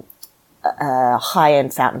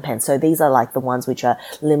 High-end fountain pens. So these are like the ones which are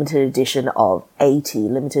limited edition of 80,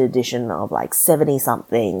 limited edition of like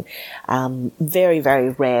 70-something. Very,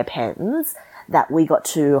 very rare pens that we got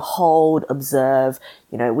to hold, observe.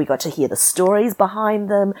 You know, we got to hear the stories behind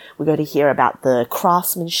them. We got to hear about the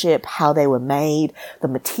craftsmanship, how they were made, the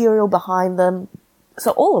material behind them.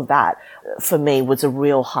 So all of that for me was a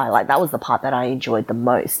real highlight. That was the part that I enjoyed the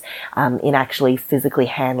most in actually physically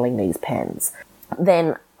handling these pens.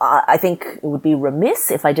 Then I think it would be remiss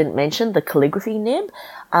if I didn't mention the calligraphy nib.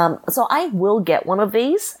 So I will get one of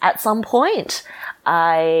these at some point.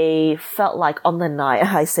 I felt like on the night,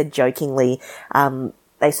 I said jokingly,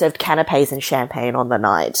 they served canapes and champagne on the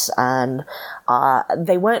night, and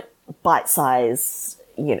they weren't bite-sized,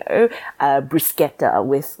 you know, bruschetta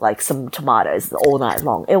with like some tomatoes all night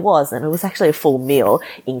long. It wasn't. It was actually a full meal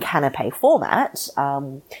in canape format,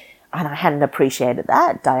 and I hadn't appreciated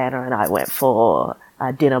that. Diana and I went for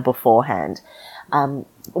dinner beforehand.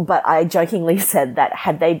 But I jokingly said that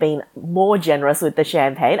had they been more generous with the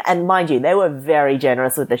champagne, and mind you, they were very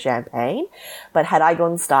generous with the champagne, but had I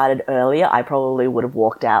gone started earlier, I probably would have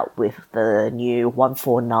walked out with the new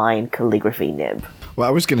 149 calligraphy nib. Well,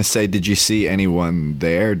 I was going to say, did you see anyone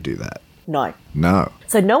there do that? No. No.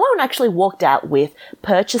 So no one actually walked out with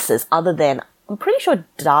purchases other than, I'm pretty sure,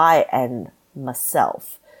 Di and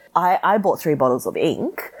myself. I bought 3 bottles of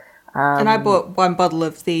ink. And I bought 1 bottle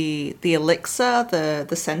of the elixir,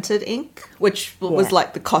 the scented ink, which was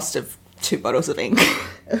like the cost of 2 bottles of ink,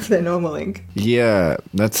 of their normal ink. Yeah,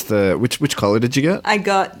 that's the... Which color did you get? I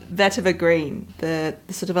got vetiver green, the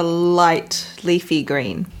sort of a light, leafy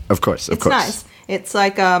green. Of course. It's nice. It's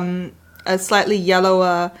like a slightly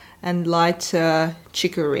yellower and lighter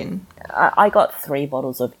chicorin. I got 3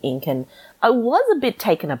 bottles of ink, and I was a bit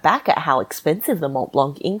taken aback at how expensive the Mont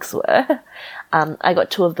Blanc inks were. I got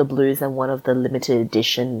 2 of the blues and 1 of the limited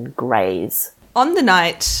edition greys. On the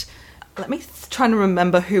night, let me try to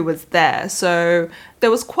remember who was there. So there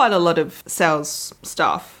was quite a lot of sales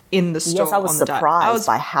staff in the store. Yes, I was surprised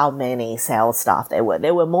by how many sales staff there were.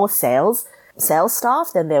 There were more sales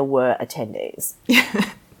staff than there were attendees.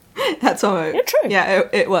 That's almost... Yeah, true. Yeah,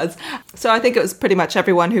 it was. So I think it was pretty much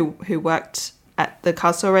everyone who worked at the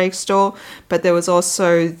Castlereagh store, but there was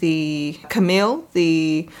also the Camille,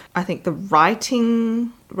 I think the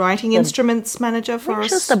writing instruments manager for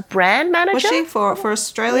us. Was the brand manager? Was she for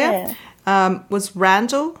Australia? Yeah. Was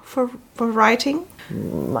Randall for writing?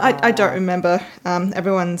 I don't remember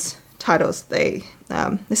everyone's titles. They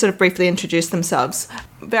sort of briefly introduced themselves.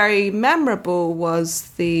 Very memorable was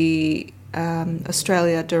the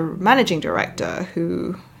Australia managing director,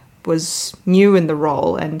 who was new in the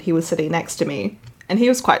role, and he was sitting next to me, and he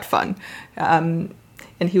was quite fun, and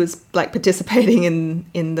he was like participating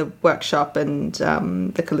in the workshop and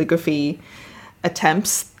the calligraphy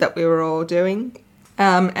attempts that we were all doing,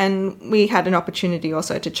 and we had an opportunity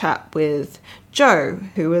also to chat with Jo,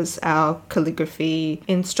 who was our calligraphy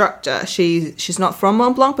instructor. She's not from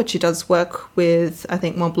Mont Blanc, but she does work with, I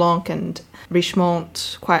think, Mont Blanc and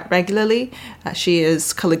Richemont quite regularly. She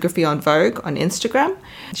is Calligraphy on Vogue on Instagram.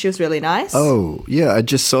 She was really nice. Oh, yeah, I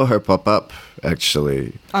just saw her pop up,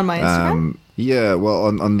 actually. On my Instagram? Yeah, well,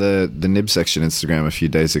 on the Nib section Instagram a few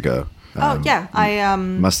days ago. Yeah, I...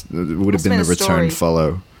 would have been the return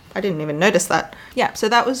follow. I didn't even notice that. Yeah, so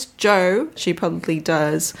that was Jo. She probably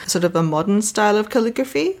does sort of a modern style of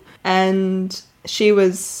calligraphy. And she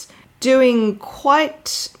was doing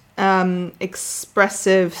quite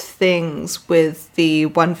expressive things with the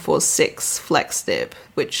 146 Flex Nib,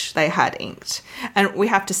 which they had inked. And we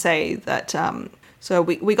have to say that... So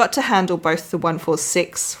we got to handle both the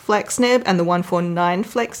 146 Flex Nib and the 149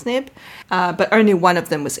 Flex Nib, but only one of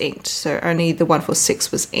them was inked. So only the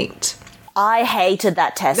 146 was inked. I hated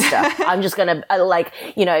that tester. I'm just going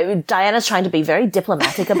to, Diana's trying to be very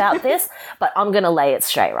diplomatic about this, but I'm going to lay it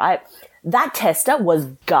straight, right? That tester was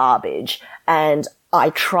garbage, and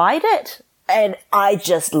I tried it And I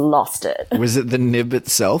just lost it. Was it the nib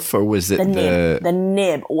itself, or was it The nib. The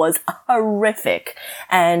nib was horrific.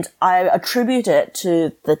 And I attribute it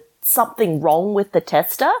to something wrong with the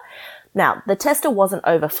tester. Now, the tester wasn't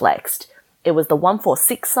overflexed. It was the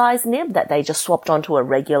 146 size nib that they just swapped onto a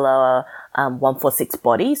regular 146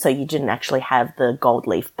 body, so you didn't actually have the gold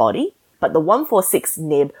leaf body. But the 146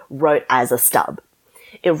 nib wrote as a stub.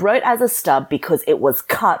 It wrote as a stub because it was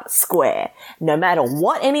cut square. No matter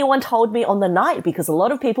what anyone told me on the night, because a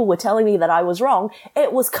lot of people were telling me that I was wrong,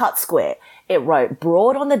 it was cut square. It wrote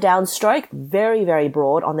broad on the downstroke, very, very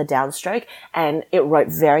broad on the downstroke, and it wrote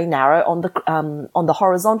very narrow on the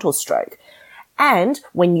horizontal stroke. And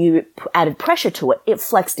when you added pressure to it, it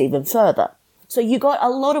flexed even further. So you got a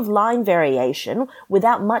lot of line variation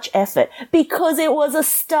without much effort because it was a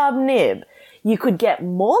stub nib. You could get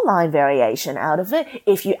more line variation out of it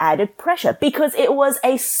if you added pressure because it was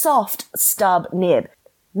a soft stub nib.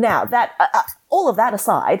 Now, that all of that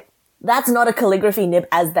aside, that's not a calligraphy nib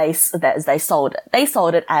as they sold it. They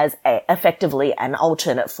sold it as effectively an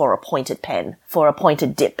alternate for a pointed pen, for a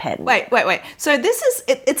pointed dip pen. Wait. So this is,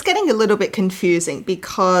 it's getting a little bit confusing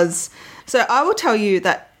because, so I will tell you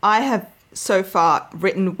that I have so far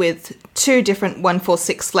written with 2 different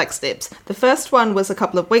 146 flex nibs. The first one was a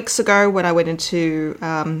couple of weeks ago when I went into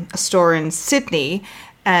a store in Sydney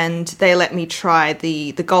and they let me try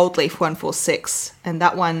the gold leaf 146, and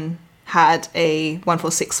that one had a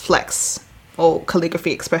 146 flex or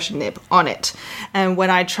calligraphy expression nib on it. And when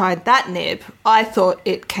I tried that nib, I thought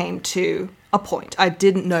it came to a point. I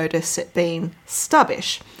didn't notice it being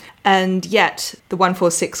stubbish. And yet, the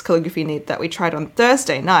 146 calligraphy nib that we tried on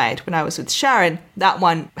Thursday night when I was with Sharon, that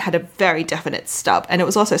one had a very definite stub. And it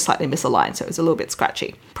was also slightly misaligned, so it was a little bit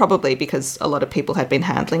scratchy. Probably because a lot of people had been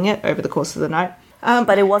handling it over the course of the night.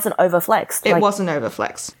 But it wasn't overflexed. It wasn't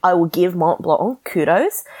overflexed. I will give Mont Blanc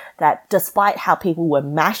kudos that despite how people were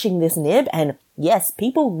mashing this nib, and yes,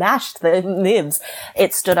 people mashed the nibs,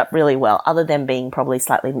 it stood up really well, other than being probably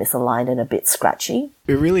slightly misaligned and a bit scratchy.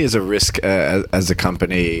 It really is a risk as a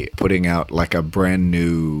company putting out like a brand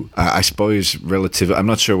new, I suppose, relative. I'm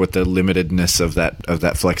not sure what the limitedness of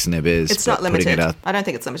that flex nib is. It's not limited. I don't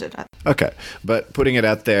think it's limited. Okay, but putting it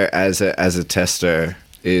out there as a tester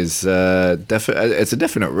is it's a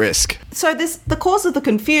definite risk. So the cause of the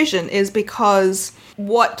confusion is because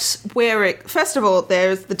first of all,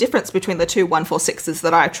 there's the difference between the 2 146s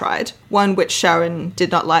that I tried. One which Sharon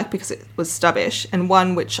did not like because it was stubbish, and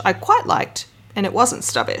one which I quite liked and it wasn't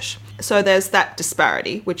stubbish. So there's that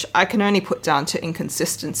disparity, which I can only put down to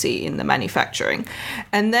inconsistency in the manufacturing.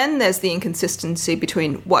 And then there's the inconsistency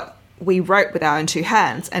between what we wrote with our own 2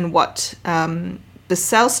 hands and what the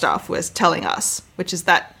sales staff was telling us, which is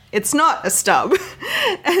that it's not a stub.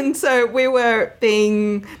 And so we were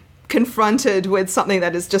being confronted with something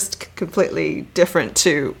that is just completely different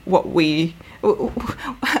to what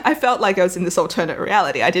I felt like I was in this alternate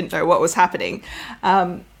reality. I didn't know what was happening.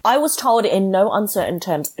 I was told in no uncertain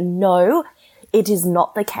terms, no, it is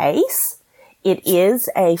not the case. It is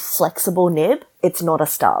a flexible nib. It's not a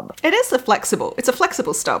stub. It's a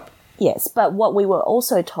flexible stub. Yes, but what we were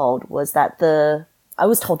also told was that I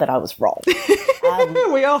was told that I was wrong.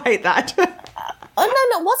 We all hate that. No,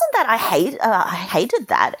 it wasn't that I hated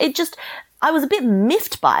that. I was a bit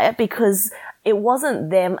miffed by it because it wasn't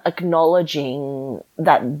them acknowledging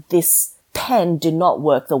that this pen did not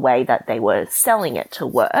work the way that they were selling it to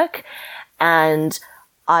work. And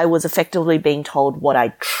I was effectively being told what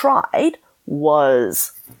I tried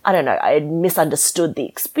was, I don't know, I had misunderstood the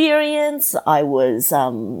experience. I was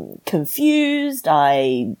confused.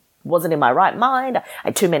 I wasn't in my right mind. I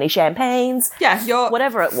had too many champagnes. Yeah,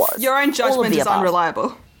 whatever it was. Your own judgment is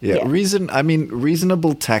unreliable. Yeah.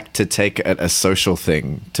 Reasonable tact to take at a social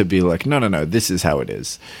thing to be like, no, this is how it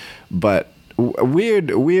is. But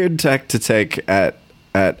weird tact to take at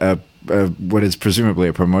what is presumably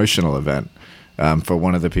a promotional event for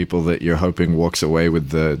one of the people that you're hoping walks away with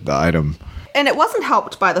the item. And it wasn't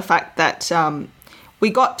helped by the fact that we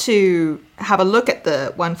got to have a look at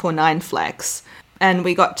the 149 Flex and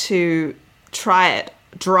we got to try it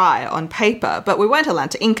dry on paper, but we weren't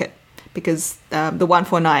allowed to ink it because the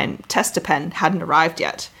 149 tester pen hadn't arrived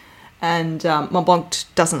yet. And Mont Blanc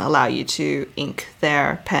doesn't allow you to ink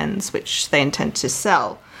their pens, which they intend to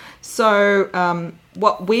sell. So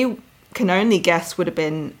what we can only guess would have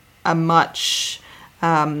been a much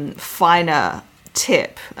finer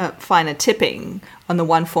tipping on the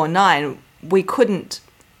 149. We couldn't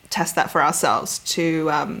test that for ourselves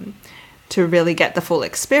to really get the full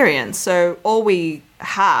experience. So all we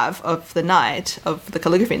have of the night of the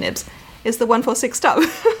calligraphy nibs is the 146 stub.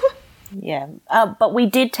 Yeah, but we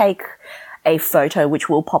did take a photo which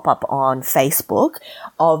will pop up on Facebook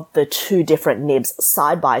of the two different nibs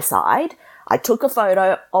side by side. I took a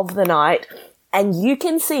photo of the night, and you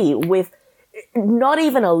can see with not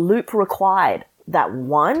even a loop required that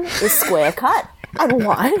one is square cut and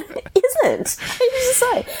one isn't.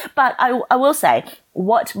 So, but I will say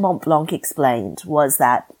what Mont Blanc explained was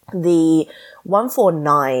that the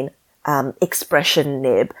 149 expression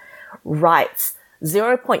nib writes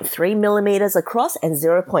 0.3 millimeters across and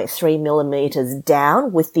 0.3 millimeters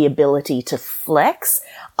down with the ability to flex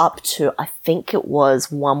up to, I think it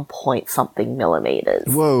was 1 point something millimeters.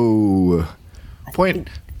 Whoa. Was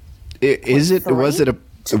it a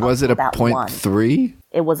 0.3?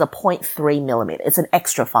 It was a 0.3 millimeter. It's an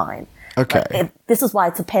extra fine. Okay. This is why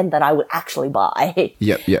it's a pen that I would actually buy.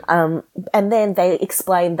 Yep. And then they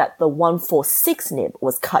explained that the 146 nib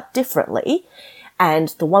was cut differently. And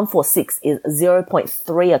the 146 is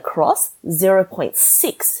 0.3 across,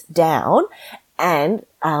 0.6 down, and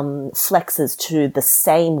flexes to the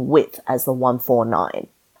same width as the 149.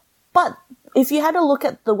 But if you had a look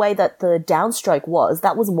at the way that the downstroke was,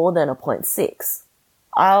 that was more than a 0.6.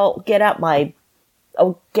 I'll get out my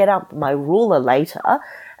ruler later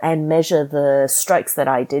and measure the strokes that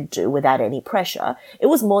I did do without any pressure. It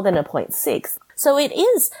was more than a 0.6. So it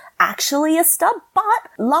is actually a stub, but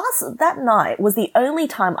that night was the only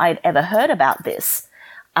time I'd ever heard about this.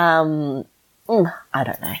 I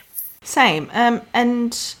don't know. Same.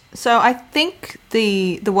 And so I think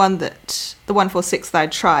the 146 that I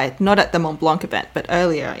tried, not at the Mont Blanc event, but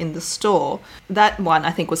earlier in the store, that one I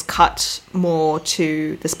think was cut more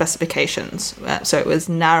to the specifications. So it was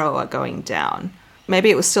narrower going down.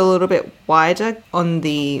 Maybe it was still a little bit wider on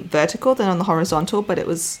the vertical than on the horizontal, but it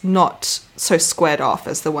was not so squared off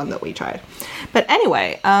as the one that we tried. But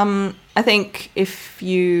anyway, I think if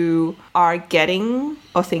you are getting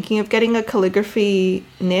or thinking of getting a calligraphy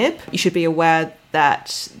nib, you should be aware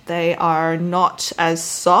that they are not as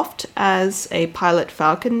soft as a Pilot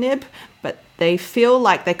Falcon nib, but they feel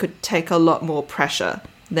like they could take a lot more pressure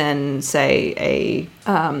than, say,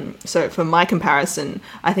 so for my comparison,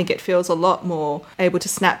 I think it feels a lot more able to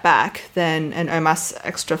snap back than an Omas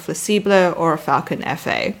Extra Flexible or a Falcon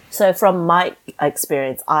FA. So from my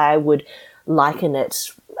experience, I would liken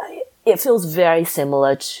it feels very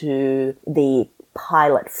similar to the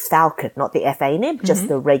Pilot Falcon, not the FA nib, just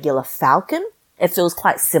the regular Falcon. It feels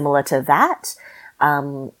quite similar to that.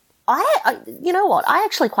 You know what? I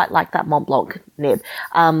actually quite like that Mont Blanc nib.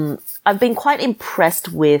 I've been quite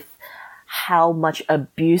impressed with how much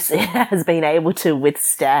abuse it has been able to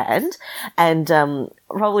withstand. And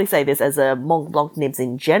probably say this as a Mont Blanc nibs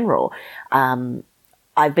in general.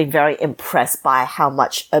 I've been very impressed by how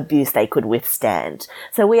much abuse they could withstand.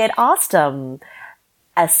 So we had asked a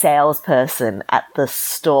salesperson at the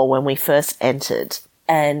store when we first entered,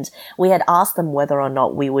 and we had asked them whether or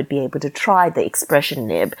not we would be able to try the expression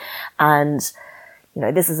nib. And, you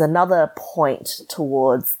know, this is another point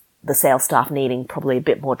towards the sales staff needing probably a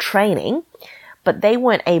bit more training, but they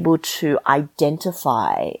weren't able to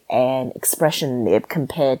identify an expression nib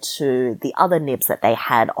compared to the other nibs that they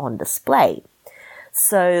had on display.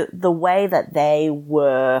 So the way that they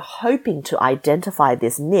were hoping to identify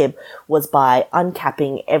this nib was by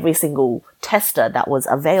uncapping every single tester that was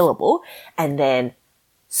available and then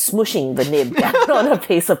smushing the nib down on a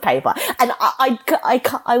piece of paper. And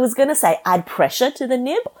I was going to say add pressure to the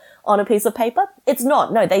nib on a piece of paper. It's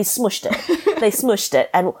not. No, they smushed it. They smushed it.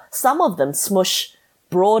 And some of them smush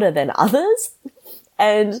broader than others.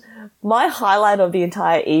 And my highlight of the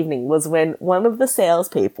entire evening was when one of the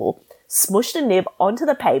salespeople smushed a nib onto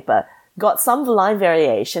the paper, got some line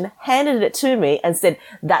variation, handed it to me and said,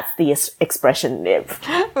 "That's the expression nib."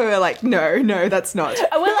 We were like, no, that's not.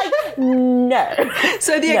 And we're like, no.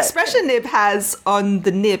 So the expression nib has on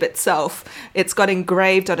the nib itself, it's got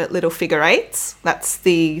engraved on it little figure eights. That's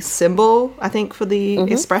the symbol, I think, for the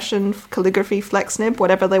expression calligraphy flex nib,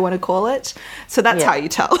 whatever they want to call it. So that's how you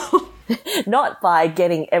tell. Not by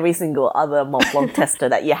getting every single other Mont Blanc tester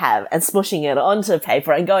that you have and smushing it onto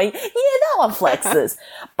paper and going, yeah, that one flexes.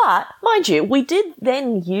 But, mind you, we did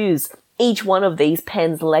then use each one of these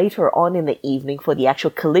pens later on in the evening for the actual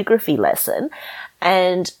calligraphy lesson,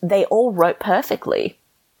 and they all wrote perfectly.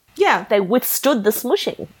 Yeah. They withstood the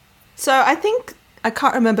smushing. So I think, I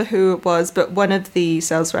can't remember who it was, but one of the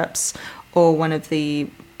sales reps or one of the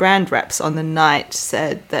brand reps on the night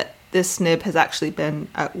said that this nib has actually been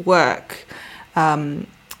at work in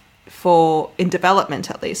development,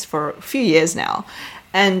 at least, for a few years now.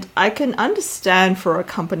 And I can understand for a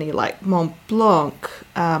company like Mont Blanc,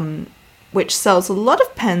 which sells a lot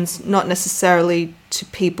of pens, not necessarily to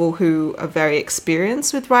people who are very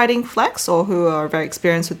experienced with writing flex or who are very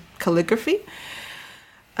experienced with calligraphy.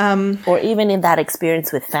 Or even in that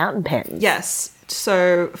experience with fountain pens. Yes.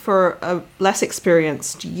 So for a less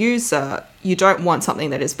experienced user, you don't want something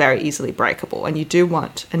that is very easily breakable, and you do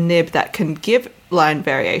want a nib that can give line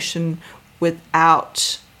variation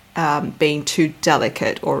without being too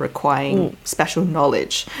delicate or requiring special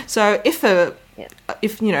knowledge. So if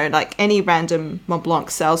like any random Mont Blanc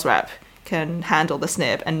sales rep can handle this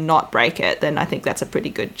nib and not break it, then I think that's a pretty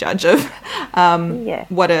good judge of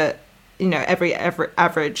what every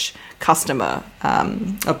average customer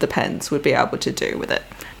of the pens would be able to do with it.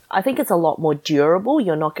 I think it's a lot more durable.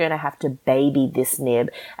 You're not going to have to baby this nib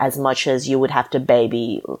as much as you would have to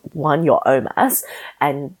baby, one, your OMAS,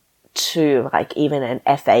 and two, like even an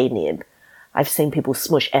FA nib. I've seen people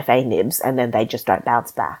smush FA nibs and then they just don't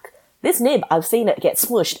bounce back. This nib, I've seen it get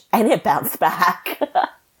smushed and it bounced back.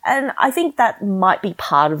 And I think that might be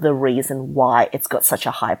part of the reason why it's got such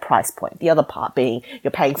a high price point. The other part being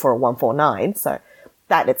you're paying for a 149, so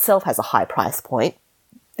that itself has a high price point.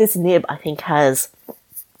 This nib, I think, has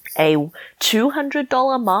a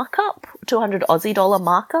 $200 markup, 200 Aussie dollar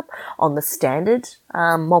markup on the standard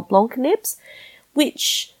Mont Blanc nibs,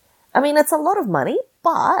 which, I mean, it's a lot of money,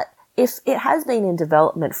 but if it has been in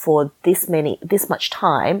development for this much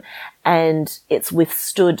time and it's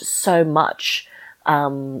withstood so much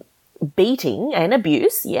beating and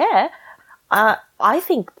abuse, I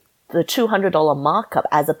think the $200 markup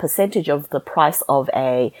as a percentage of the price of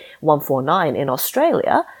a 149 in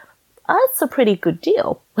Australia, that's a pretty good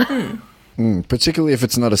deal. Particularly if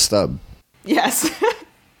it's not a stub. Yes.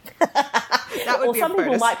 That would be some a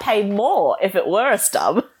bonus. people might pay more if it were a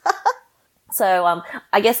stub. So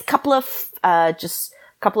I guess a couple of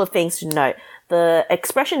things to note. The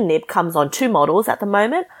Expression nib comes on two models at the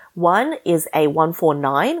moment. One is a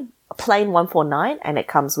 149, a plain 149, and it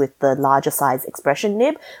comes with the larger size Expression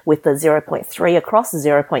nib with the 0.3 across,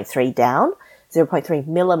 0.3 down, 0.3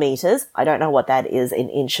 millimeters. I don't know what that is in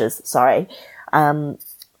inches, sorry.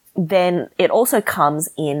 Then it also comes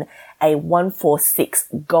in a 146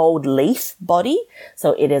 gold leaf body.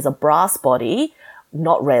 So it is a brass body,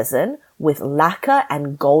 not resin, with lacquer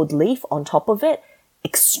and gold leaf on top of it.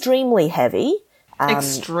 Extremely heavy.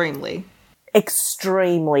 Extremely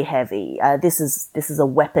heavy. This is a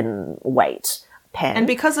weapon weight pen. And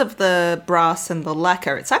because of the brass and the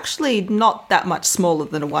lacquer, it's actually not that much smaller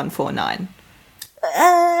than a 149.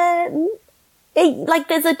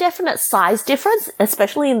 There's a definite size difference,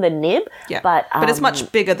 especially in the nib. Yeah, but it's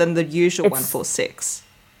much bigger than the usual 146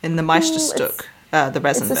 in the Meisterstück, the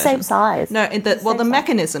resin It's the version. same size. No, the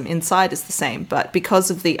mechanism inside is the same, but because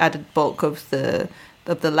of the added bulk of the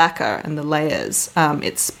lacquer and the layers,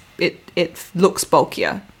 it looks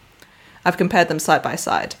bulkier. I've compared them side by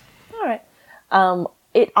side. All right.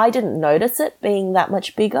 I didn't notice it being that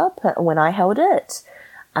much bigger when I held it.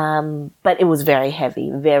 But it was very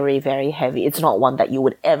heavy, very, very heavy. It's not one that you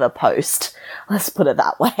would ever post. Let's put it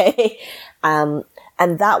that way. And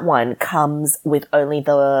that one comes with only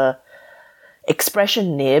the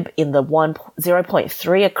Expression nib in the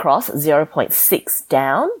 0.3 across, 0.6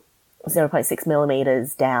 down, 0.6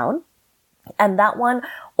 millimeters down. And that one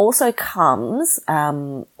also comes,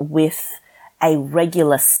 with a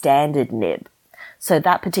regular standard nib. So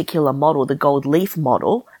that particular model, the gold leaf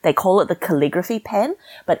model, they call it the calligraphy pen.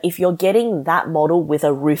 But if you're getting that model with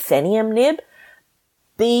a ruthenium nib,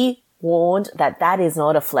 be warned that is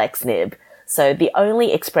not a flex nib. So the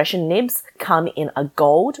only Expression nibs come in a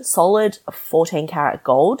gold, solid 14 karat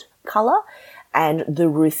gold color, and the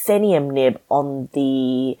ruthenium nib on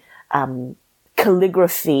the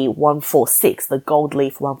calligraphy 146, the gold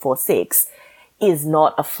leaf 146, is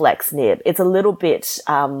not a flex nib. It's a little bit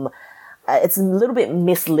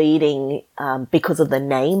misleading because of the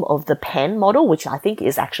name of the pen model, which I think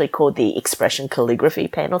is actually called the Expression calligraphy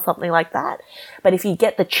pen or something like that. But if you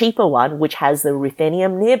get the cheaper one, which has the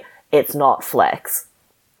ruthenium nib, it's not flex.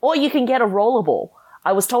 Or you can get a rollerball.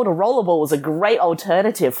 I was told a rollerball was a great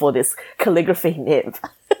alternative for this calligraphy nib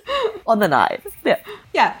on the knife.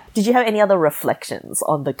 Yeah. Did you have any other reflections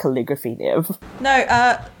on the calligraphy nib?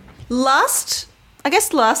 No, last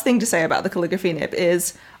thing to say about the calligraphy nib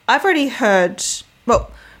is I've already heard,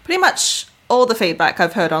 pretty much all the feedback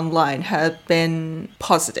I've heard online have been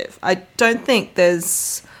positive. I don't think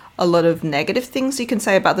there's a lot of negative things you can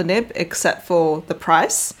say about the nib except for the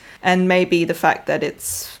price and maybe the fact that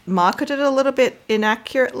it's marketed a little bit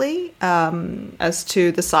inaccurately as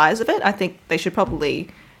to the size of it. I think they should probably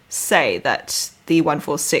say that the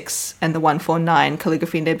 146 and the 149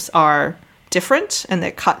 calligraphy nibs are different and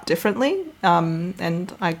they're cut differently.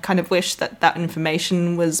 And I kind of wish that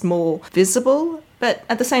information was more visible. But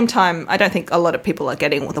at the same time, I don't think a lot of people are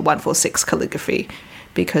getting the 146 calligraphy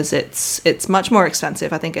because it's much more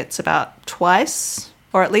expensive. I think it's about twice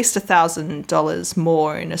or at least $1,000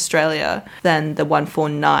 more in Australia than the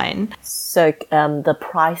 149. So the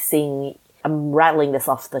pricing, I'm rattling this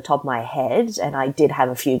off the top of my head, and I did have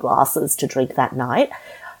a few glasses to drink that night,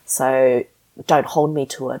 so don't hold me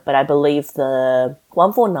to it. But I believe the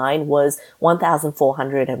 149 was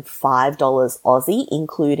 $1,405 Aussie,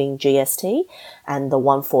 including GST, and the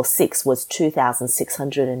 146 was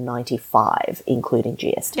 $2,695, including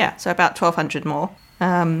GST. Yeah, so about $1,200 more.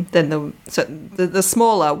 Then the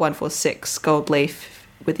smaller 146 gold leaf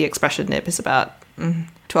with the expression nib is about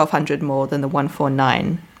 $1,200 more than the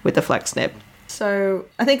 149 with the flex nib. So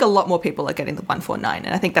I think a lot more people are getting the 149,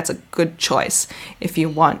 and I think that's a good choice if you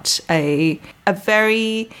want a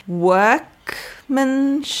very I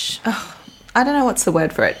don't know what's the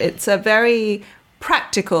word for it. It's a very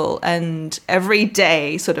practical and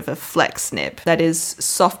everyday sort of a flex nib that is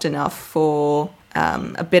soft enough for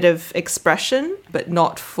a bit of expression, but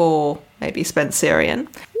not for maybe Spencerian.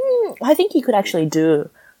 I think you could actually do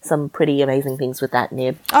some pretty amazing things with that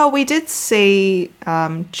nib. Oh, we did see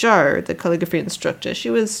Jo, the calligraphy instructor. She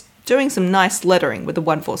was doing some nice lettering with the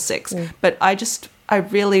 146, but I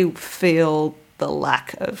really feel the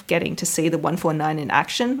lack of getting to see the 149 in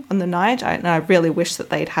action on the night. And I really wish that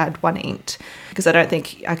they'd had one inked, because I don't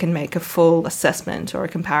think I can make a full assessment or a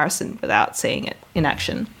comparison without seeing it in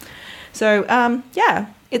action. So,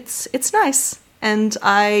 it's nice. And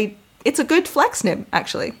it's a good flex nib,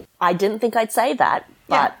 actually. I didn't think I'd say that,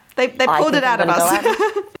 but... Yeah, they pulled it out of us.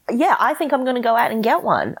 I think I'm going to go out and get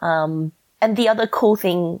one. And the other cool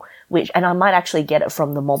thing, and I might actually get it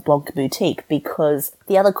from the Mont Blanc boutique, because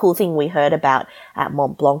the other cool thing we heard about at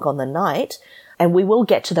Mont Blanc on the night, and we will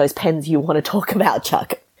get to those pens you want to talk about,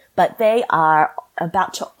 Chuck, but they are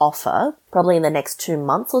about to offer, probably in the next 2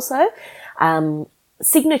 months or so,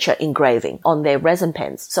 signature engraving on their resin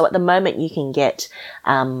pens. So at the moment you can get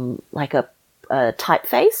like a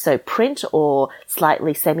typeface, so print or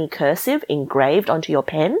slightly semi-cursive engraved onto your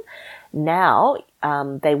pen. Now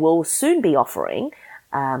they will soon be offering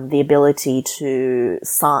the ability to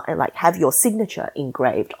have your signature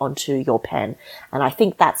engraved onto your pen, and I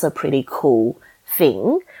think that's a pretty cool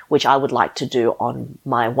thing, which I would like to do on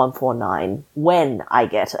my 149 when I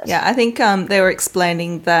get it. Yeah, I think they were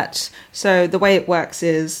explaining that. So the way it works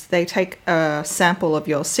is they take a sample of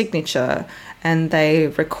your signature and they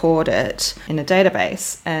record it in a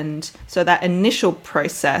database. And so that initial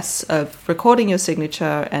process of recording your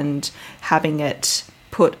signature and having it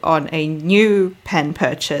put on a new pen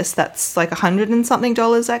purchase, that's like $100 and something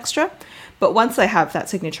extra. But once they have that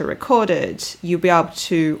signature recorded, you'll be able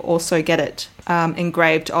to also get it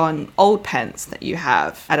engraved on old pens that you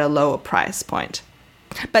have at a lower price point.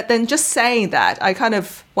 But then just saying that, I kind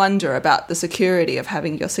of wonder about the security of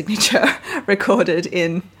having your signature recorded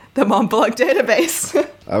in the Mont Blanc database.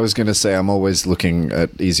 I was going to say I'm always looking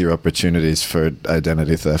at easier opportunities for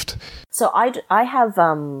identity theft. So I have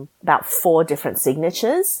about 4 different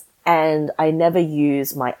signatures, and I never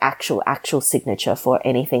use my actual signature for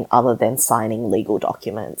anything other than signing legal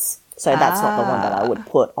documents. So that's not the one that I would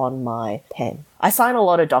put on my pen. I sign a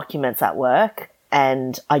lot of documents at work,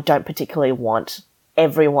 and I don't particularly want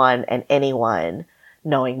everyone and anyone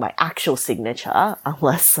knowing my actual signature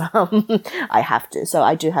unless I have to. So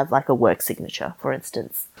I do have like a work signature, for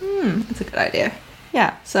instance. That's a good idea.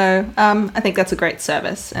 Yeah, so I think that's a great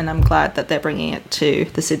service, and I'm glad that they're bringing it to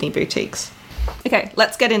the Sydney boutiques. Okay,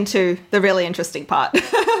 let's get into the really interesting part.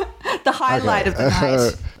 The highlight of the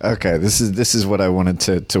night. Okay, this is what I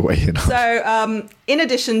wanted to weigh in on. So, in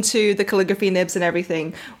addition to the calligraphy nibs and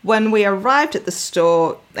everything, when we arrived at the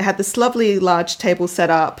store, they had this lovely large table set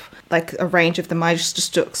up, like a range of the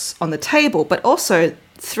Meisterstücks on the table, but also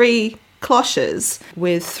 3 cloches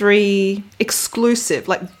with 3 exclusive,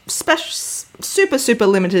 like super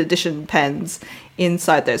limited edition pens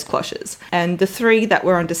inside those cloches. And the 3 that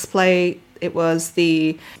were on display, it was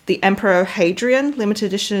the Emperor Hadrian limited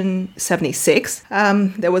edition 76.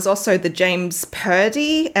 There was also the James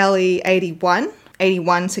Purdy LE 81.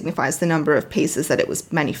 81 signifies the number of pieces that it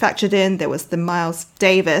was manufactured in. There was the Miles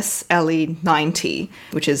Davis LE 90,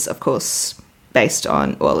 which is, of course, based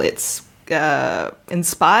on, it's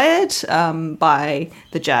inspired by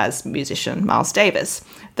the jazz musician Miles Davis.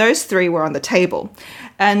 Those 3 were on the table.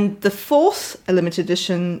 And the 4th limited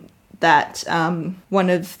edition that one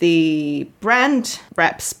of the brand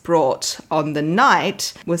reps brought on the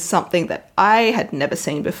night was something that I had never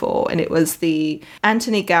seen before, and it was the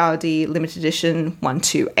Antoni Gaudi limited edition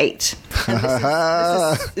 128.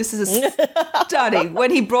 And this is stunning.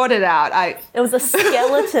 When he brought it out, It was a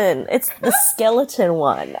skeleton. It's the skeleton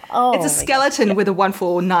one. Oh, it's a skeleton with a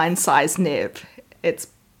 149 size nib. It's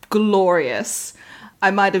glorious. I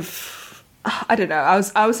don't know.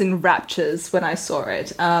 I was in raptures when I saw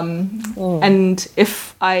it. And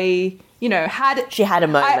if I, She had a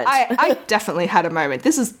moment. I definitely had a moment.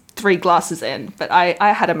 This is 3 glasses in, but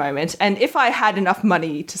I had a moment. And if I had enough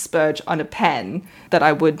money to splurge on a pen that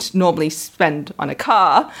I would normally spend on a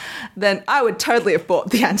car, then I would totally have bought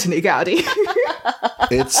the Antoni Gaudi.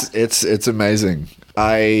 It's amazing.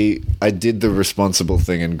 I did the responsible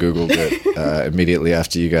thing and Googled it immediately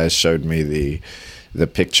after you guys showed me the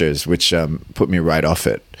pictures, which put me right off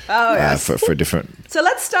it. Oh, yes. For different. So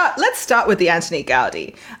let's start with the Antoni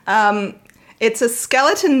Gaudi. It's a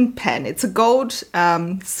skeleton pen. It's a gold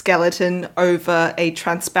skeleton over a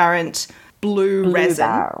transparent blue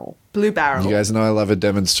resin. Blue barrel. You guys know I love a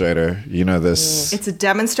demonstrator. You know this. It's a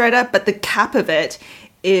demonstrator, but the cap of it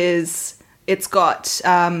it's got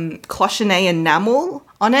clochenet enamel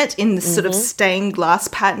on it in this sort of stained glass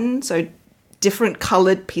pattern. So different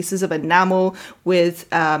colored pieces of enamel with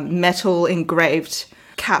metal engraved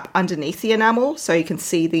cap underneath the enamel, so you can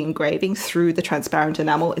see the engraving through the transparent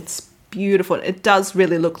enamel. It's beautiful. It does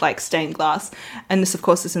really look like stained glass. And this, of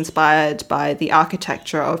course, is inspired by the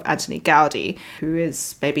architecture of Antoni Gaudi, who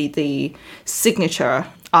is maybe the signature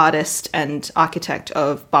artist and architect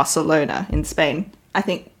of Barcelona in Spain. I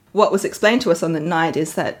think what was explained to us on the night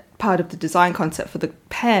is that part of the design concept for the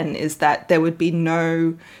pen is that there would be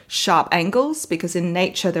no sharp angles, because in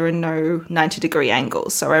nature there are no 90-degree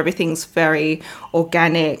angles. So everything's very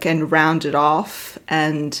organic and rounded off,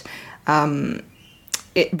 and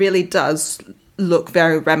it really does look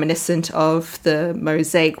very reminiscent of the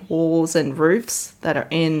mosaic walls and roofs that are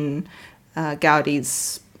in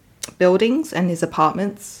Gaudi's buildings and his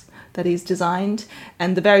apartments that he's designed.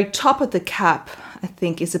 And the very top of the cap, I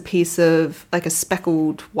think, is a piece of like a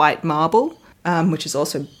speckled white marble, which is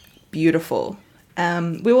also beautiful.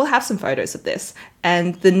 We will have some photos of this.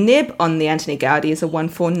 And the nib on the Antoni Gaudi is a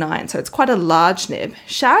 149, so it's quite a large nib.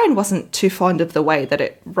 Sharon wasn't too fond of the way that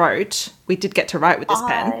it wrote. We did get to write with this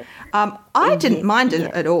pen. I didn't mind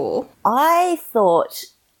it at all. I thought,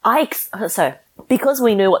 so because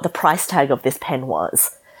we knew what the price tag of this pen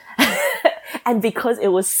was, and because it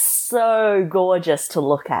was so gorgeous to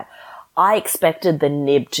look at, I expected the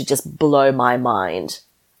nib to just blow my mind.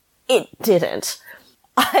 It didn't.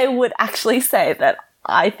 I would actually say that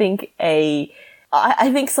I think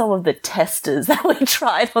some of the testers that we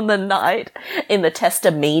tried on the night in the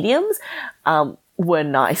tester mediums were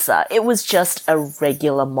nicer. It was just a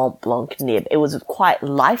regular Mont Blanc nib. It was quite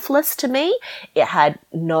lifeless to me. It had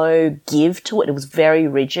no give to it. It was very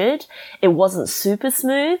rigid. It wasn't super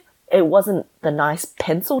smooth. It wasn't the nice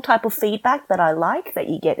pencil type of feedback that I like that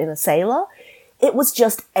you get in a Sailor. It was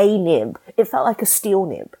just a nib. It felt like a steel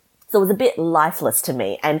nib. So it was a bit lifeless to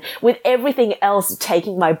me. And with everything else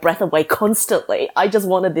taking my breath away constantly, I just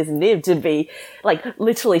wanted this nib to be like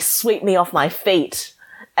literally sweep me off my feet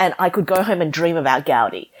and I could go home and dream about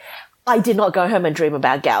Gaudi. I did not go home and dream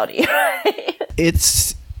about Gaudi.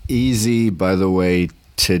 It's easy, by the way,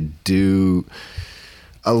 to do.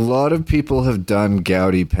 A lot of people have done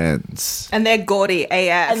Gaudi pens. And they're gaudy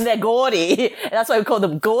AF. And they're gaudy. That's why we call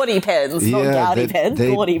them gaudy pens, not Gaudi pens.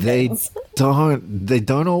 Gaudy pens. They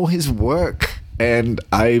don't always work. And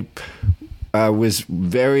I was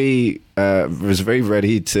very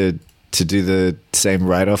ready to do the same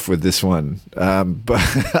write-off with this one. But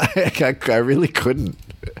I really couldn't.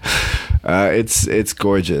 It's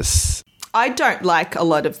gorgeous. I don't like a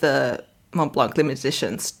lot of the Mont Blanc limited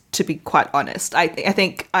editions, to be quite honest. I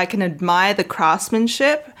think I can admire the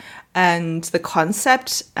craftsmanship and the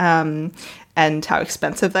concept and how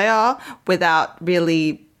expensive they are without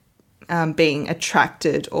really being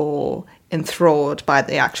attracted or enthralled by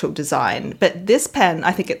the actual design. But this pen,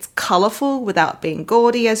 I think it's colourful without being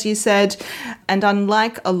gaudy, as you said. And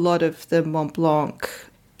unlike a lot of the Mont Blanc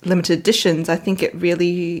limited editions, I think it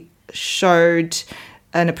really showed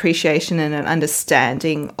an appreciation and an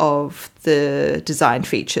understanding of the design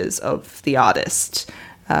features of the artist,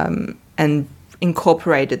 and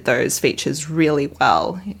incorporated those features really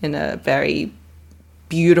well in a very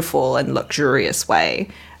beautiful and luxurious way.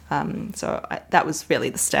 That was really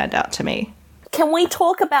the standout to me. Can we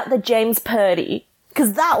talk about the James Purdy?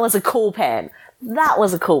 Because that was a cool pen. That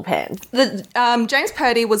was a cool pen. The James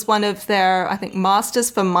Purdy was one of their, I think,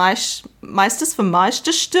 Meisters für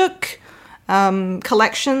Meisterstück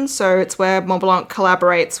collection. So it's where Montblanc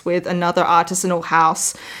collaborates with another artisanal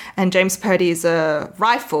house. And James Purdy is a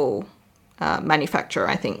rifle manufacturer,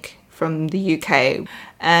 I think, from the UK.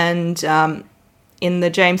 And in the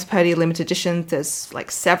James Purdy limited edition, there's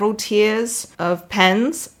like several tiers of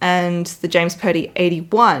pens. And the James Purdy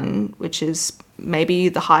 81, which is maybe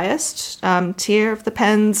the highest tier of the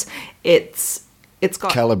pens, it's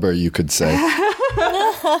got caliber, you could say.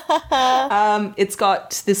 It's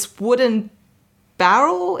got this wooden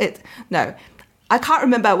barrel. I can't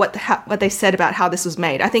remember what they said about how this was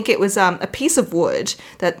made. I think it was a piece of wood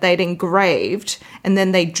that they'd engraved, and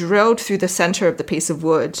then they drilled through the center of the piece of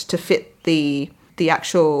wood to fit the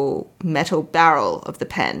actual metal barrel of the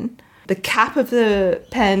pen. The cap of the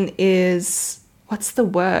pen is, what's the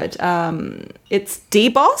word? It's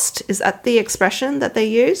debossed. Is that the expression that they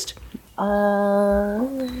used?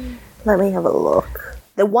 Let me have a look.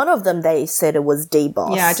 One of them, they said it was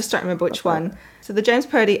debossed. Yeah, I just don't remember which one. So the James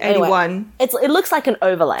Purdy 81... Anyway, it looks like an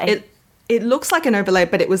overlay. It looks like an overlay,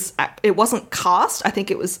 but it wasn't cast. I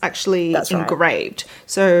think it was actually engraved. Right.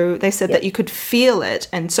 So they said that you could feel it,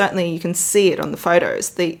 and certainly you can see it on the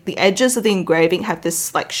photos. The edges of the engraving have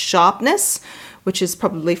this like sharpness, which is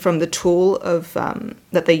probably from the tool of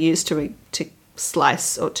that they use to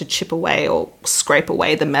slice or to chip away or scrape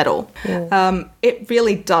away the metal. Yeah. It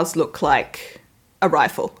really does look like a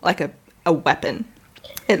rifle, like a weapon.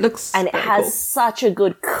 It looks and it has cool. Such a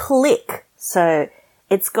good click. So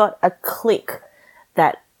it's got a click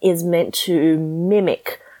that is meant to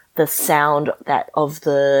mimic the sound of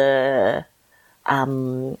the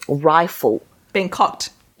rifle being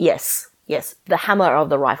cocked. Yes, the hammer of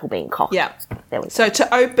the rifle being cocked. Yeah. So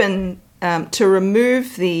to open, to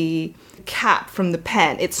remove the cap from the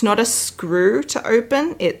pen, it's not a screw to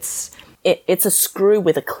open. It's a screw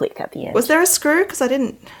with a click at the end. Was there a screw? Because I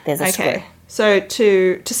didn't. There's a screw. So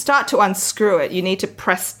to start to unscrew it, you need to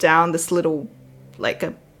press down this little, like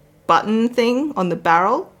a button thing on the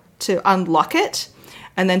barrel to unlock it.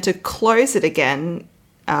 And then to close it again,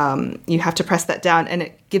 you have to press that down, and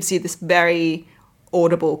it gives you this very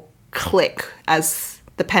audible click as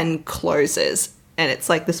the pen closes. And it's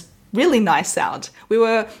like this really nice sound. We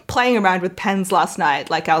were playing around with pens last night,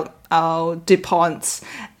 like our DuPonts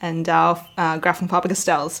and our Graf and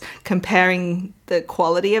Faber-Castells, comparing the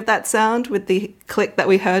quality of that sound with the click that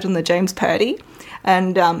we heard on the James Purdy.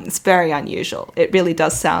 And it's very unusual. It really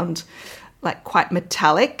does sound like quite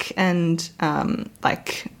metallic and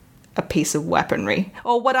like a piece of weaponry,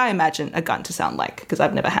 or what I imagine a gun to sound like, because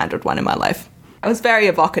I've never handled one in my life. It was very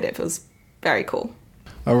evocative. It was very cool.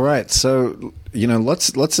 All right, so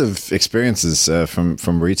lots of experiences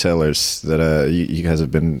from retailers that you guys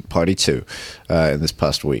have been party to in this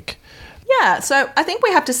past week. Yeah, so I think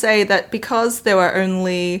we have to say that because there were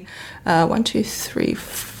only 1, 2, 3,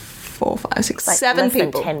 4, 5, 6, like 7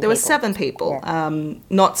 people. There were 7 people,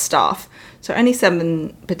 not staff. So only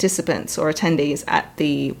 7 participants or attendees at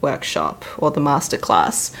the workshop or the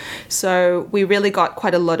masterclass. So we really got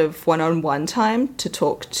quite a lot of one-on-one time to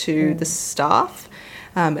talk to the staff.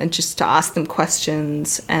 And just to ask them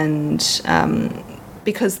questions, and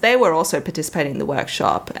because they were also participating in the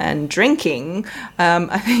workshop and drinking,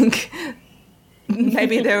 I think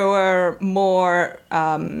maybe they were more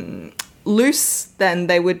loose than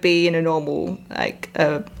they would be in a normal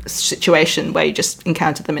situation where you just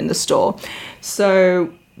encounter them in the store.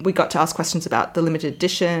 So we got to ask questions about the limited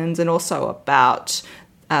editions and also about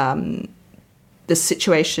the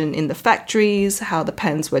situation in the factories, how the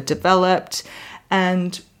pens were developed.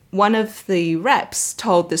 And one of the reps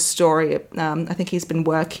told this story. I think he's been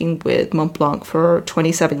working with Montblanc for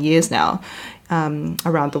 27 years now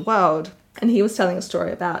around the world. And he was telling a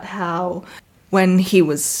story about how when he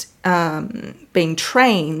was being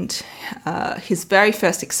trained, his very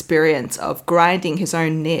first experience of grinding his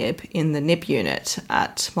own nib in the nib unit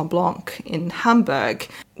at Montblanc in Hamburg,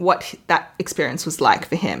 what that experience was like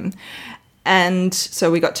for him. And so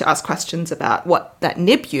we got to ask questions about what that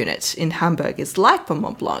nib unit in Hamburg is like for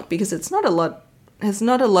Montblanc, because there's not a lot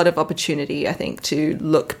of opportunity, I think, to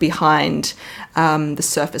look behind the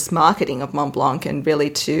surface marketing of Montblanc and really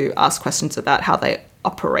to ask questions about how they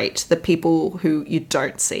operate, the people who you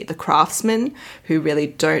don't see, the craftsmen who really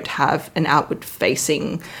don't have an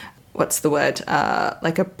outward-facing,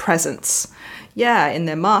 like a presence, in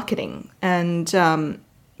their marketing. And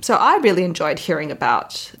so I really enjoyed hearing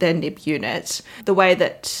about their nib unit. The way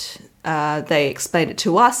that they explained it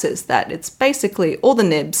to us is that it's basically all the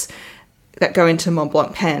nibs that go into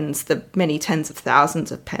Montblanc pens, the many tens of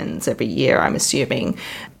thousands of pens every year, I'm assuming.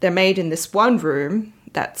 They're made in this one room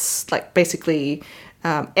that's like basically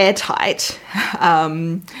airtight.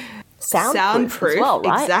 soundproof as well,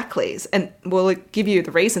 right? Exactly. And we'll give you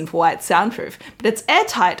the reason for why it's soundproof. But it's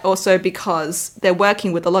airtight also because they're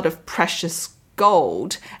working with a lot of precious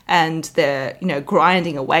gold and they're,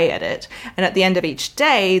 grinding away at it. And at the end of each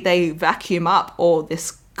day, they vacuum up all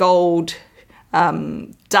this gold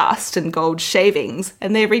dust and gold shavings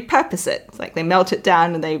and they repurpose it. It's like they melt it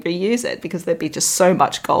down and they reuse it because there'd be just so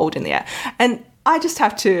much gold in the air. And I just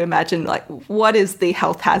have to imagine, what is the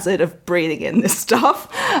health hazard of breathing in this stuff?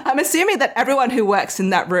 I'm assuming that everyone who works in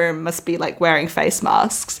that room must be, wearing face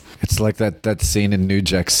masks. It's like that scene in New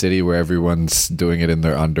Jack City where everyone's doing it in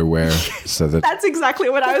their underwear. So that That's exactly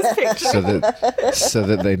what I was picturing. so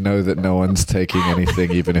that they know that no one's taking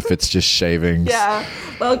anything, even if it's just shavings. Yeah.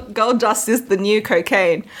 Well, gold dust is the new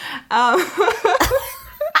cocaine. And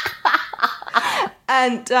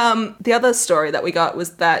the other story that we got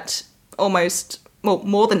was that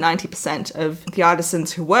more than 90% of the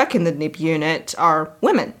artisans who work in the nib unit are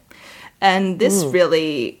women. And this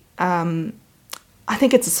really, I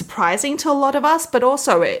think it's surprising to a lot of us, but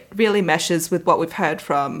also it really meshes with what we've heard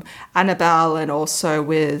from Annabelle and also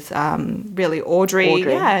with really Audrey.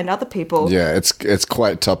 Yeah, and other people. Yeah, it's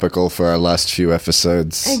quite topical for our last few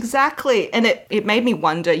episodes. Exactly. And it made me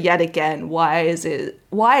wonder yet again why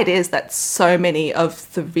it is that so many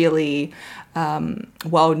of the really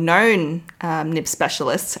well-known nib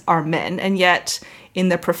specialists are men, and yet in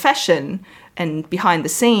the profession and behind the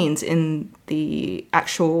scenes in the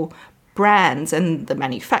actual brands and the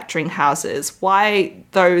manufacturing houses, why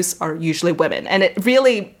those are usually women. And it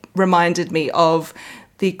really reminded me of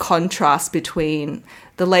the contrast between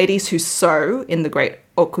the ladies who sew in the great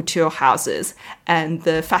haute couture houses and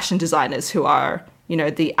the fashion designers who are,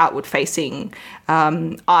 the outward-facing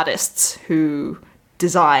artists who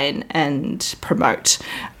design and promote.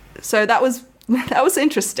 So that was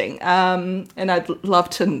interesting. And I'd love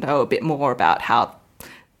to know a bit more about how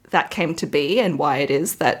that came to be and why it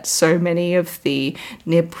is that so many of the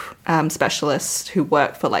nib specialists who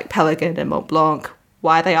work for Pelican and Montblanc,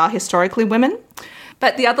 why they are historically women.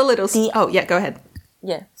 But the other oh, yeah, go ahead.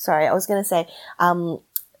 Yeah, sorry, I was going to say,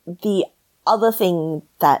 the other thing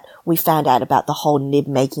that we found out about the whole nib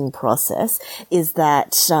making process is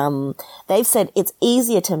that they've said it's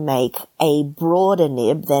easier to make a broader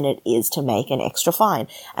nib than it is to make an extra fine.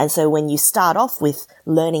 And so when you start off with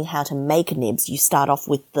learning how to make nibs, you start off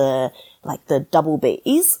with the double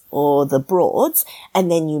Bs or the broads, and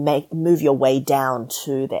then you move your way down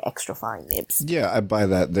to the extra fine nibs. Yeah, I buy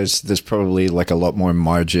that. There's probably a lot more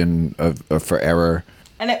margin for error.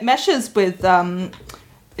 And it meshes with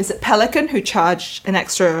is it Pelican who charge an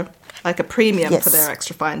extra, a premium for their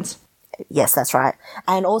extra fines? Yes, that's right.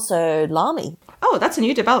 And also Lamy. Oh, that's a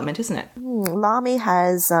new development, isn't it? Lamy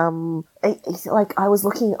has, I was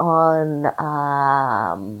looking on,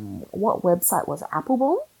 what website was it?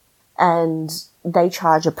 Appleboom? And they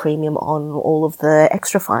charge a premium on all of the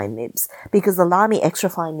extra fine nibs because the Lamy extra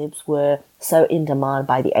fine nibs were so in demand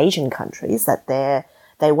by the Asian countries that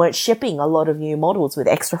they weren't shipping a lot of new models with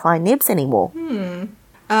extra fine nibs anymore.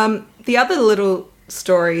 The other little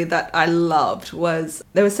story that I loved was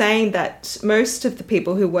they were saying that most of the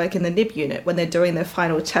people who work in the nib unit, when they're doing their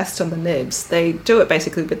final test on the nibs, they do it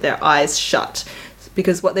basically with their eyes shut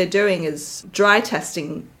because what they're doing is dry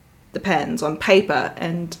testing the pens on paper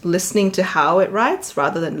and listening to how it writes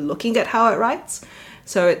rather than looking at how it writes.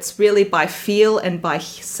 So it's really by feel and by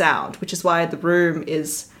sound, which is why the room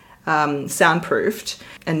is soundproofed.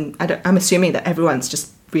 And I'm assuming that everyone's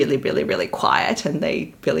just really, really, really quiet and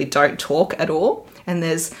they really don't talk at all. And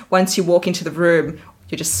once you walk into the room,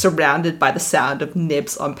 you're just surrounded by the sound of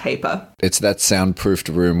nibs on paper. It's that soundproofed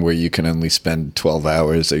room where you can only spend 12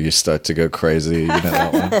 hours or you start to go crazy. You know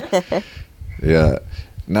that one? Yeah.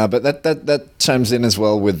 No, but that chimes in as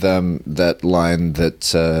well with that line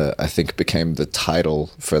that I think became the title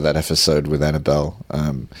for that episode with Annabelle.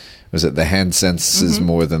 Was it the hand sense is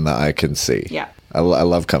more than the eye can see? Yeah. I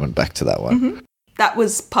love coming back to that one. Mm-hmm. That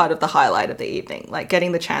was part of the highlight of the evening,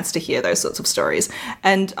 getting the chance to hear those sorts of stories.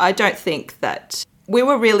 And I don't think that we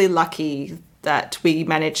were really lucky that we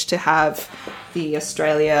managed to have the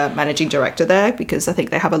Australia managing director there because I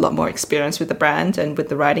think they have a lot more experience with the brand and with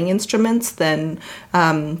the writing instruments than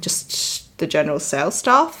just the general sales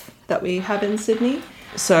staff that we have in Sydney.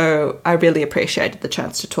 So I really appreciated the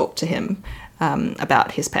chance to talk to him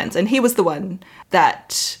about his pens. And he was the one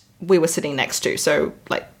that we were sitting next to. So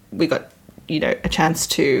we got a chance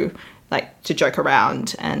to joke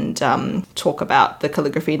around and talk about the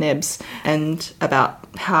calligraphy nibs and about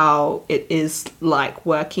how it is like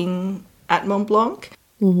working at Montblanc.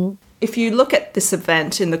 Mm-hmm. If you look at this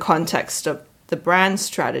event in the context of the brand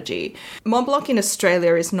strategy, Montblanc in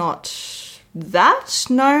Australia is not that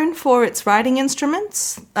known for its writing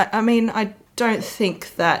instruments. I mean, I don't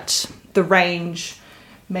think that the range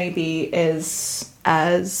maybe is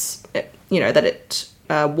as, that it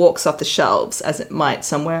walks off the shelves as it might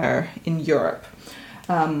somewhere in Europe,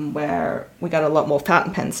 where we got a lot more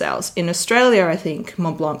fountain pen sales. In Australia, I think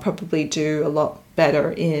Montblanc probably do a lot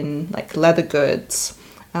better in like leather goods,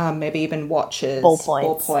 maybe even watches.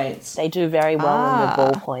 Ballpoints. They do very well in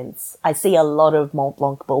the ballpoints. I see a lot of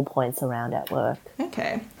Montblanc ballpoints around at work.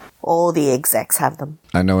 Okay. All the execs have them.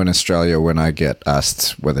 I know in Australia, when I get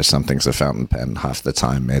asked whether something's a fountain pen, half the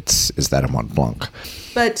time is that a Montblanc?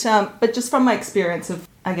 But just from my experience of,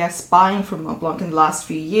 I guess, buying from Montblanc in the last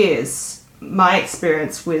few years, my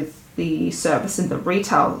experience with the service in the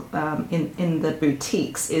retail, in the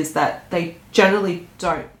boutiques, is that they generally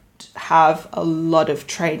don't have a lot of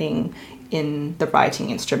training in the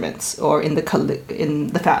writing instruments or in the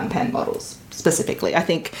fountain pen models specifically. I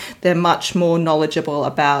think they're much more knowledgeable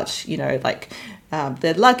about, their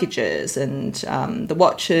luggages and the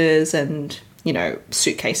watches and,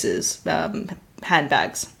 suitcases,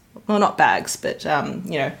 handbags. Well, not bags, but,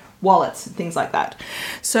 wallets and things like that.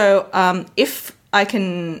 So if I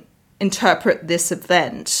can interpret this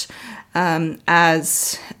event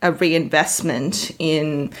as a reinvestment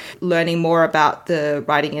in learning more about the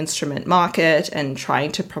writing instrument market and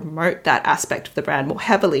trying to promote that aspect of the brand more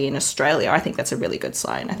heavily in Australia, I think that's a really good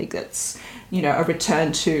sign. I think that's, a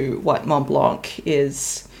return to what Montblanc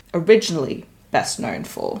is originally best known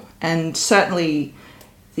for. And certainly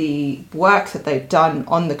the work that they've done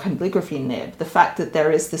on the calligraphy nib, the fact that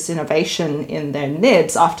there is this innovation in their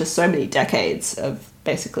nibs after so many decades of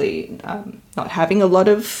basically not having a lot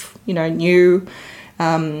of, new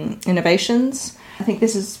innovations. I think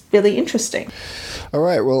this is really interesting. All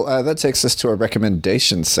right. Well, that takes us to our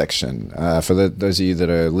recommendations section. For those of you that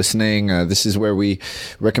are listening, this is where we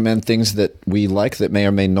recommend things that we like that may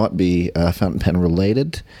or may not be fountain pen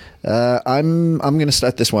related. I'm going to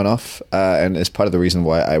start this one off, and it's part of the reason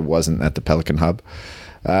why I wasn't at the Pelican Hub.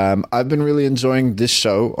 I've been really enjoying this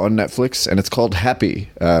show on Netflix, and it's called Happy,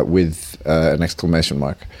 with an exclamation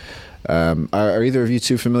mark. Are either of you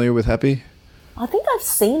two familiar with Happy? I think I've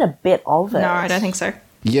seen a bit of it. No, I don't think so.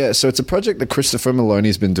 Yeah, so it's a project that Christopher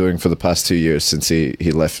Maloney's been doing for the past 2 years since he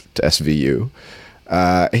left SVU.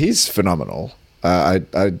 He's phenomenal. I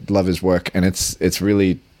love his work, and it's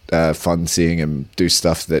really fun seeing him do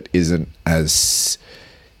stuff that isn't as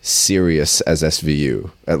serious as SVU,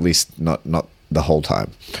 at least not the whole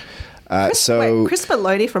time. Chris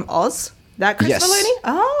Maloney from Oz? That Chris Maloney?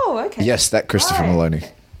 Oh, okay. Yes, that Christopher Maloney.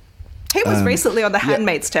 He was recently on The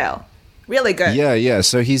Handmaid's Tale. Really good. Yeah.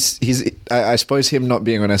 So he's. I suppose him not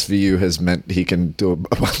being on SVU has meant he can do a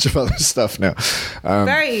bunch of other stuff now.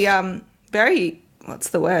 Very. What's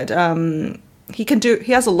the word? He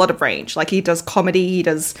has a lot of range. Like, he does comedy. He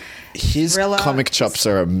does his thriller. Comic chops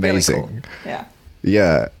are amazing. Really cool.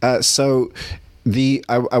 Yeah. So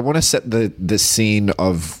I want to set the scene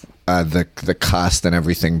of the cast and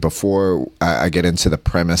everything before I get into the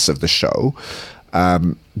premise of the show.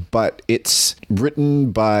 But it's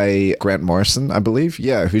written by Grant Morrison, I believe.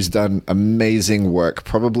 Yeah, who's done amazing work.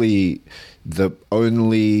 Probably the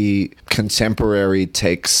only contemporary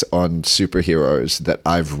takes on superheroes that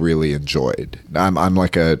I've really enjoyed. I'm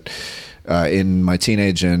like in my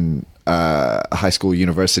teenage and high school,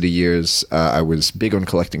 university years, I was big on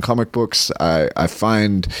collecting comic books. I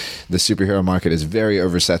find the superhero market is very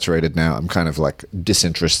oversaturated now. I'm kind of like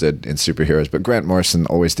disinterested in superheroes, but Grant Morrison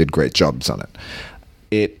always did great jobs on it.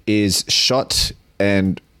 It is shot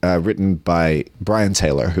and written by Brian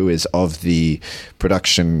Taylor, who is of the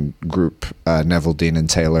production group Neville, Dean and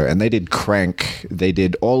Taylor, and they did Crank. They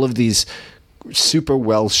did all of these super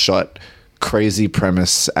well shot, crazy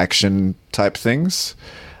premise action type things.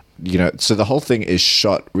 So the whole thing is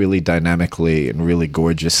shot really dynamically and really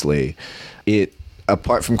gorgeously.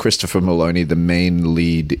 Apart from Christopher Maloney, the main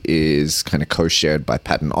lead is kind of co-shared by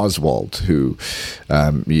Patton Oswalt, who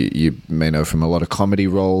you may know from a lot of comedy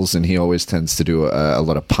roles, and he always tends to do a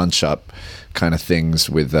lot of punch-up kind of things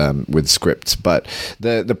with scripts. But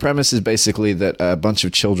the premise is basically that a bunch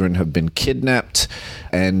of children have been kidnapped,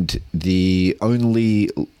 and the only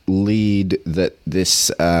lead that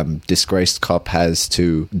this disgraced cop has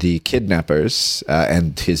to the kidnappers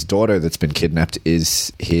and his daughter that's been kidnapped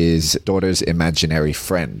is his daughter's imaginary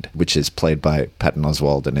friend, which is played by Patton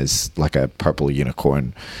Oswalt and is like a purple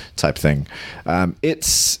unicorn type thing.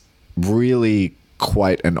 It's really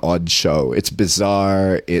quite an odd show. It's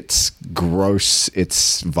bizarre, it's gross,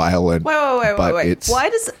 it's violent. Wait. Why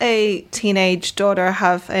does a teenage daughter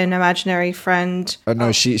have an imaginary friend? Oh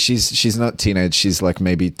no, she's not teenage. She's like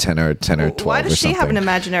maybe 10 or 12. Why does or she something. have an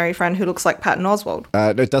imaginary friend who looks like Patton Oswalt?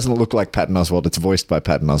 It doesn't look like Patton Oswalt. It's voiced by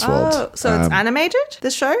Patton Oswalt. Oh, so it's animated,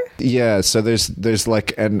 this show? Yeah, so there's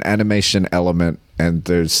like an animation element, and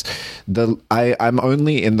I'm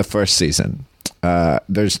only in the first season.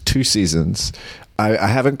 There's 2 seasons. I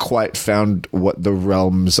haven't quite found what the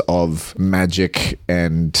realms of magic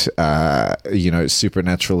and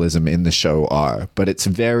supernaturalism in the show are, but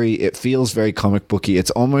it feels very comic booky.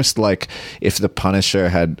 It's almost like if the Punisher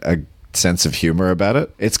had a sense of humor about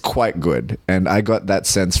it. It's quite good, and I got that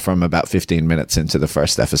sense from about 15 minutes into the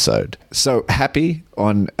first episode. So Happy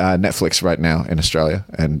on Netflix right now in Australia,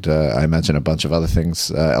 and I imagine a bunch of other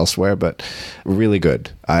things elsewhere, but really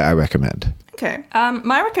good. I recommend. Okay.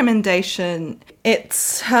 My recommendation,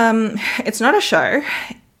 it's not a show.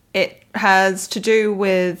 It has to do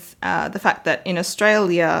with the fact that in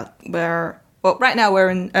Australia, right now we're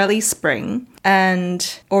in early spring,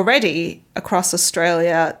 and already across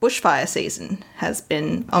Australia, bushfire season has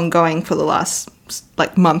been ongoing for the last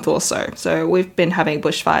month or so. So we've been having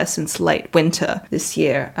bushfires since late winter this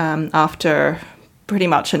year, after pretty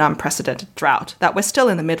much an unprecedented drought that we're still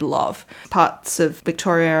in the middle of. Parts of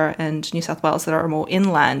Victoria and New South Wales that are more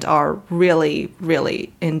inland are really,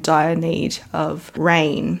 really in dire need of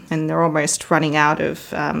rain, and they're almost running out of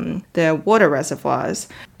their water reservoirs.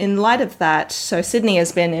 In light of that, so Sydney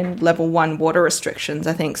has been in level 1 water restrictions,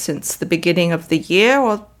 I think, since the beginning of the year,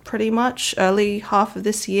 or pretty much early half of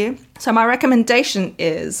this year. So my recommendation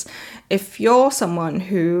is, if you're someone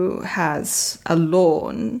who has a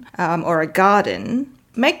lawn or a garden,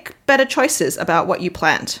 make better choices about what you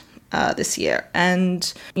plant this year,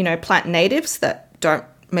 and plant natives that don't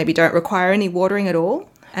require any watering at all,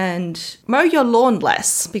 and mow your lawn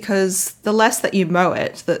less, because the less that you mow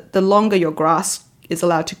it, the longer your grass is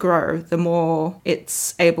allowed to grow, the more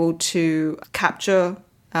it's able to capture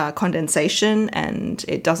condensation, and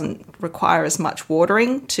it doesn't require as much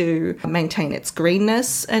watering to maintain its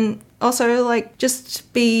greenness. And also,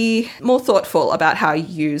 just be more thoughtful about how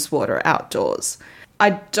you use water outdoors.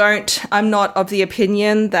 I'm not of the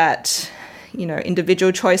opinion that,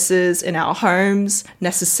 individual choices in our homes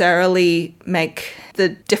necessarily make the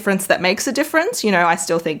difference that makes a difference. I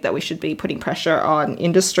still think that we should be putting pressure on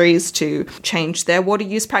industries to change their water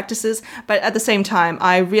use practices. But at the same time,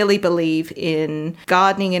 I really believe in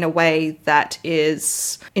gardening in a way that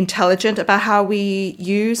is intelligent about how we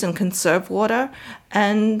use and conserve water.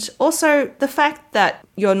 And also the fact that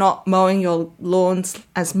you're not mowing your lawns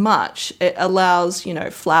as much, it allows,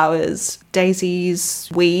 flowers, daisies,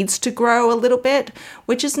 weeds to grow a little bit,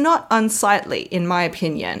 which is not unsightly in my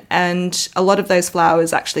opinion. And a lot of those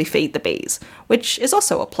flowers actually feed the bees, which is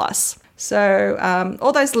also a plus. So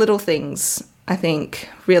all those little things, I think,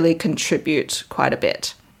 really contribute quite a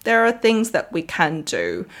bit. There are things that we can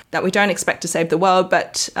do that we don't expect to save the world,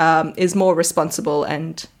 but is more responsible,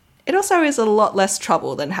 and it also is a lot less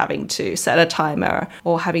trouble than having to set a timer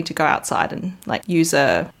or having to go outside and use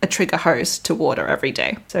a trigger hose to water every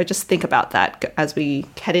day. So just think about that as we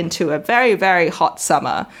head into a very, very hot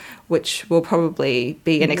summer, which will probably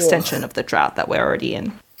be an extension of the drought that we're already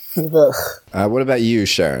in. What about you,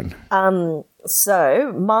 Sharon?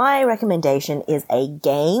 So my recommendation is a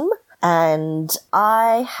game. And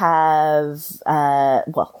I have,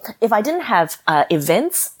 if I didn't have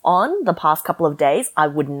events on the past couple of days, I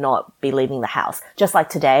would not be leaving the house. Just like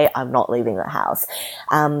today, I'm not leaving the house,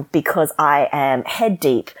 because I am head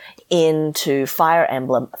deep into Fire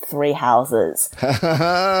Emblem 3 Houses.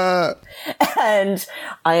 And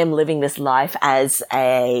I am living this life as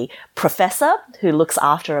a professor who looks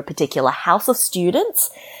after a particular house of students.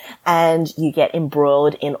 And you get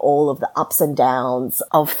embroiled in all of the ups and downs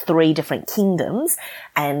of 3 different kingdoms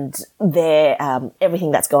and their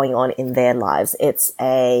everything that's going on in their lives. It's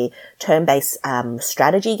a turn-based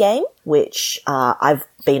strategy game, which I've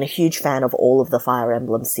been a huge fan of all of the Fire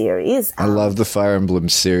Emblem series. I love the Fire Emblem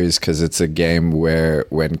series because it's a game where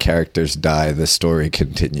when characters die, the story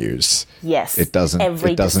continues. Yes. It doesn't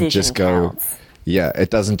just go. Counts. Yeah,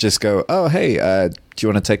 it doesn't just go, oh, hey, do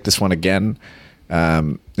you want to take this one again?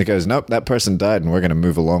 It goes, nope, that person died and we're going to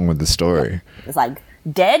move along with the story. It's like,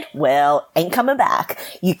 dead? Well, ain't coming back.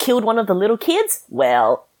 You killed one of the little kids?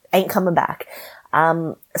 Well, ain't coming back.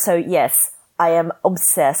 So yes, I am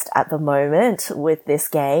obsessed at the moment with this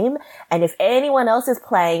game. And if anyone else is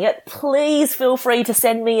playing it, please feel free to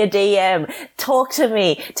send me a DM. Talk to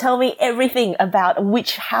me. Tell me everything about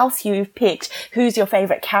which house you've picked. Who's your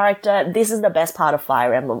favorite character? This is the best part of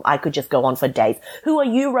Fire Emblem. I could just go on for days. Who are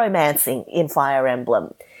you romancing in Fire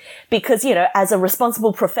Emblem? Because, you know, as a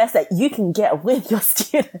responsible professor, you can get with your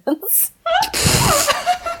students.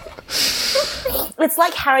 It's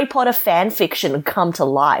like Harry Potter fan fiction come to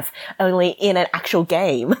life, only in an actual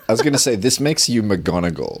game. I was going to say, this makes you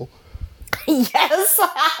McGonagall. Yes.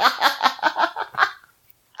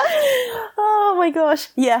 Oh my gosh.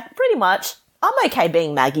 Yeah, pretty much. I'm okay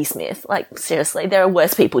being Maggie Smith. Like, seriously, there are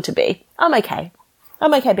worse people to be. I'm okay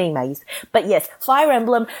being Maggie. But yes, Fire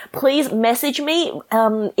Emblem, please message me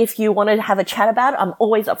if you want to have a chat about it. I'm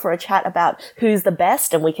always up for a chat about who's the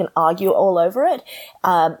best, and we can argue all over it.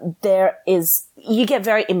 You get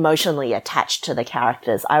very emotionally attached to the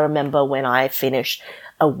characters. I remember when I finished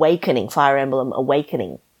Fire Emblem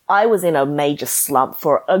Awakening, I was in a major slump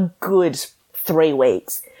for a good 3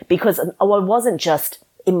 weeks because I wasn't just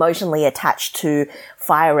emotionally attached to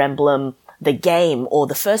Fire Emblem the game or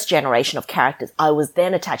the first generation of characters. I was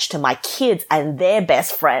then attached to my kids and their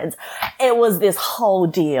best friends. It was this whole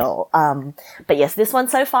deal. But yes, this one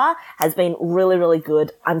so far has been really, really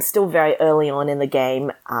good. I'm still very early on in the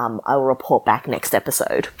game. I will report back next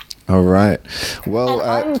episode. All right. Well,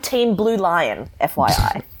 and I'm Team Blue Lion,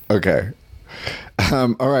 FYI. Okay.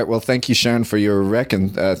 All right. Well, thank you, Sharon, for your rec,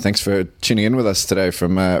 and thanks for tuning in with us today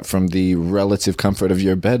from the relative comfort of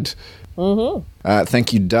your bed. Mm-hmm.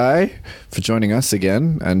 Thank you, Di, for joining us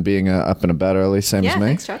again and being up and about early, same as me.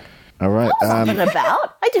 Thanks, Chuck. All right. Up and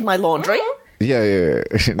about? I did my laundry. Yeah.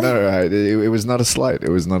 No, it was not a slight. It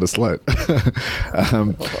was not a slight.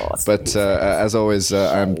 But as always,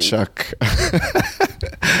 I'm Chuck.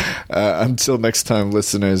 Until next time,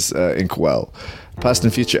 listeners, ink well. Past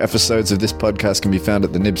and future episodes of this podcast can be found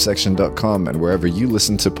at thenibsection.com and wherever you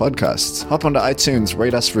listen to podcasts. Hop onto iTunes,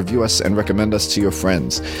 rate us, review us, and recommend us to your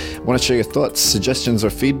friends. Want to share your thoughts, suggestions,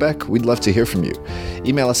 or feedback? We'd love to hear from you.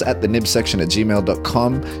 Email us at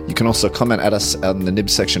thenibsection@gmail.com. You can also comment at us on the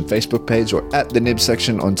Nib Section Facebook page or at the Nib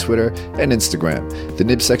Section on Twitter and Instagram. The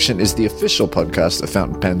Nib Section is the official podcast of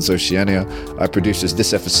Fountain Pens Oceania. Our producers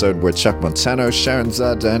this episode were Chuck Montano, Sharon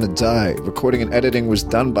Zah, Diana Dye. Recording and editing was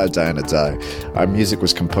done by Diana Dye. Our music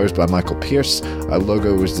was composed by Michael Pierce. Our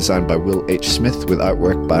logo was designed by Will H. Smith with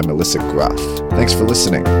artwork by Melissa Graff. Thanks for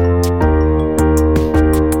listening.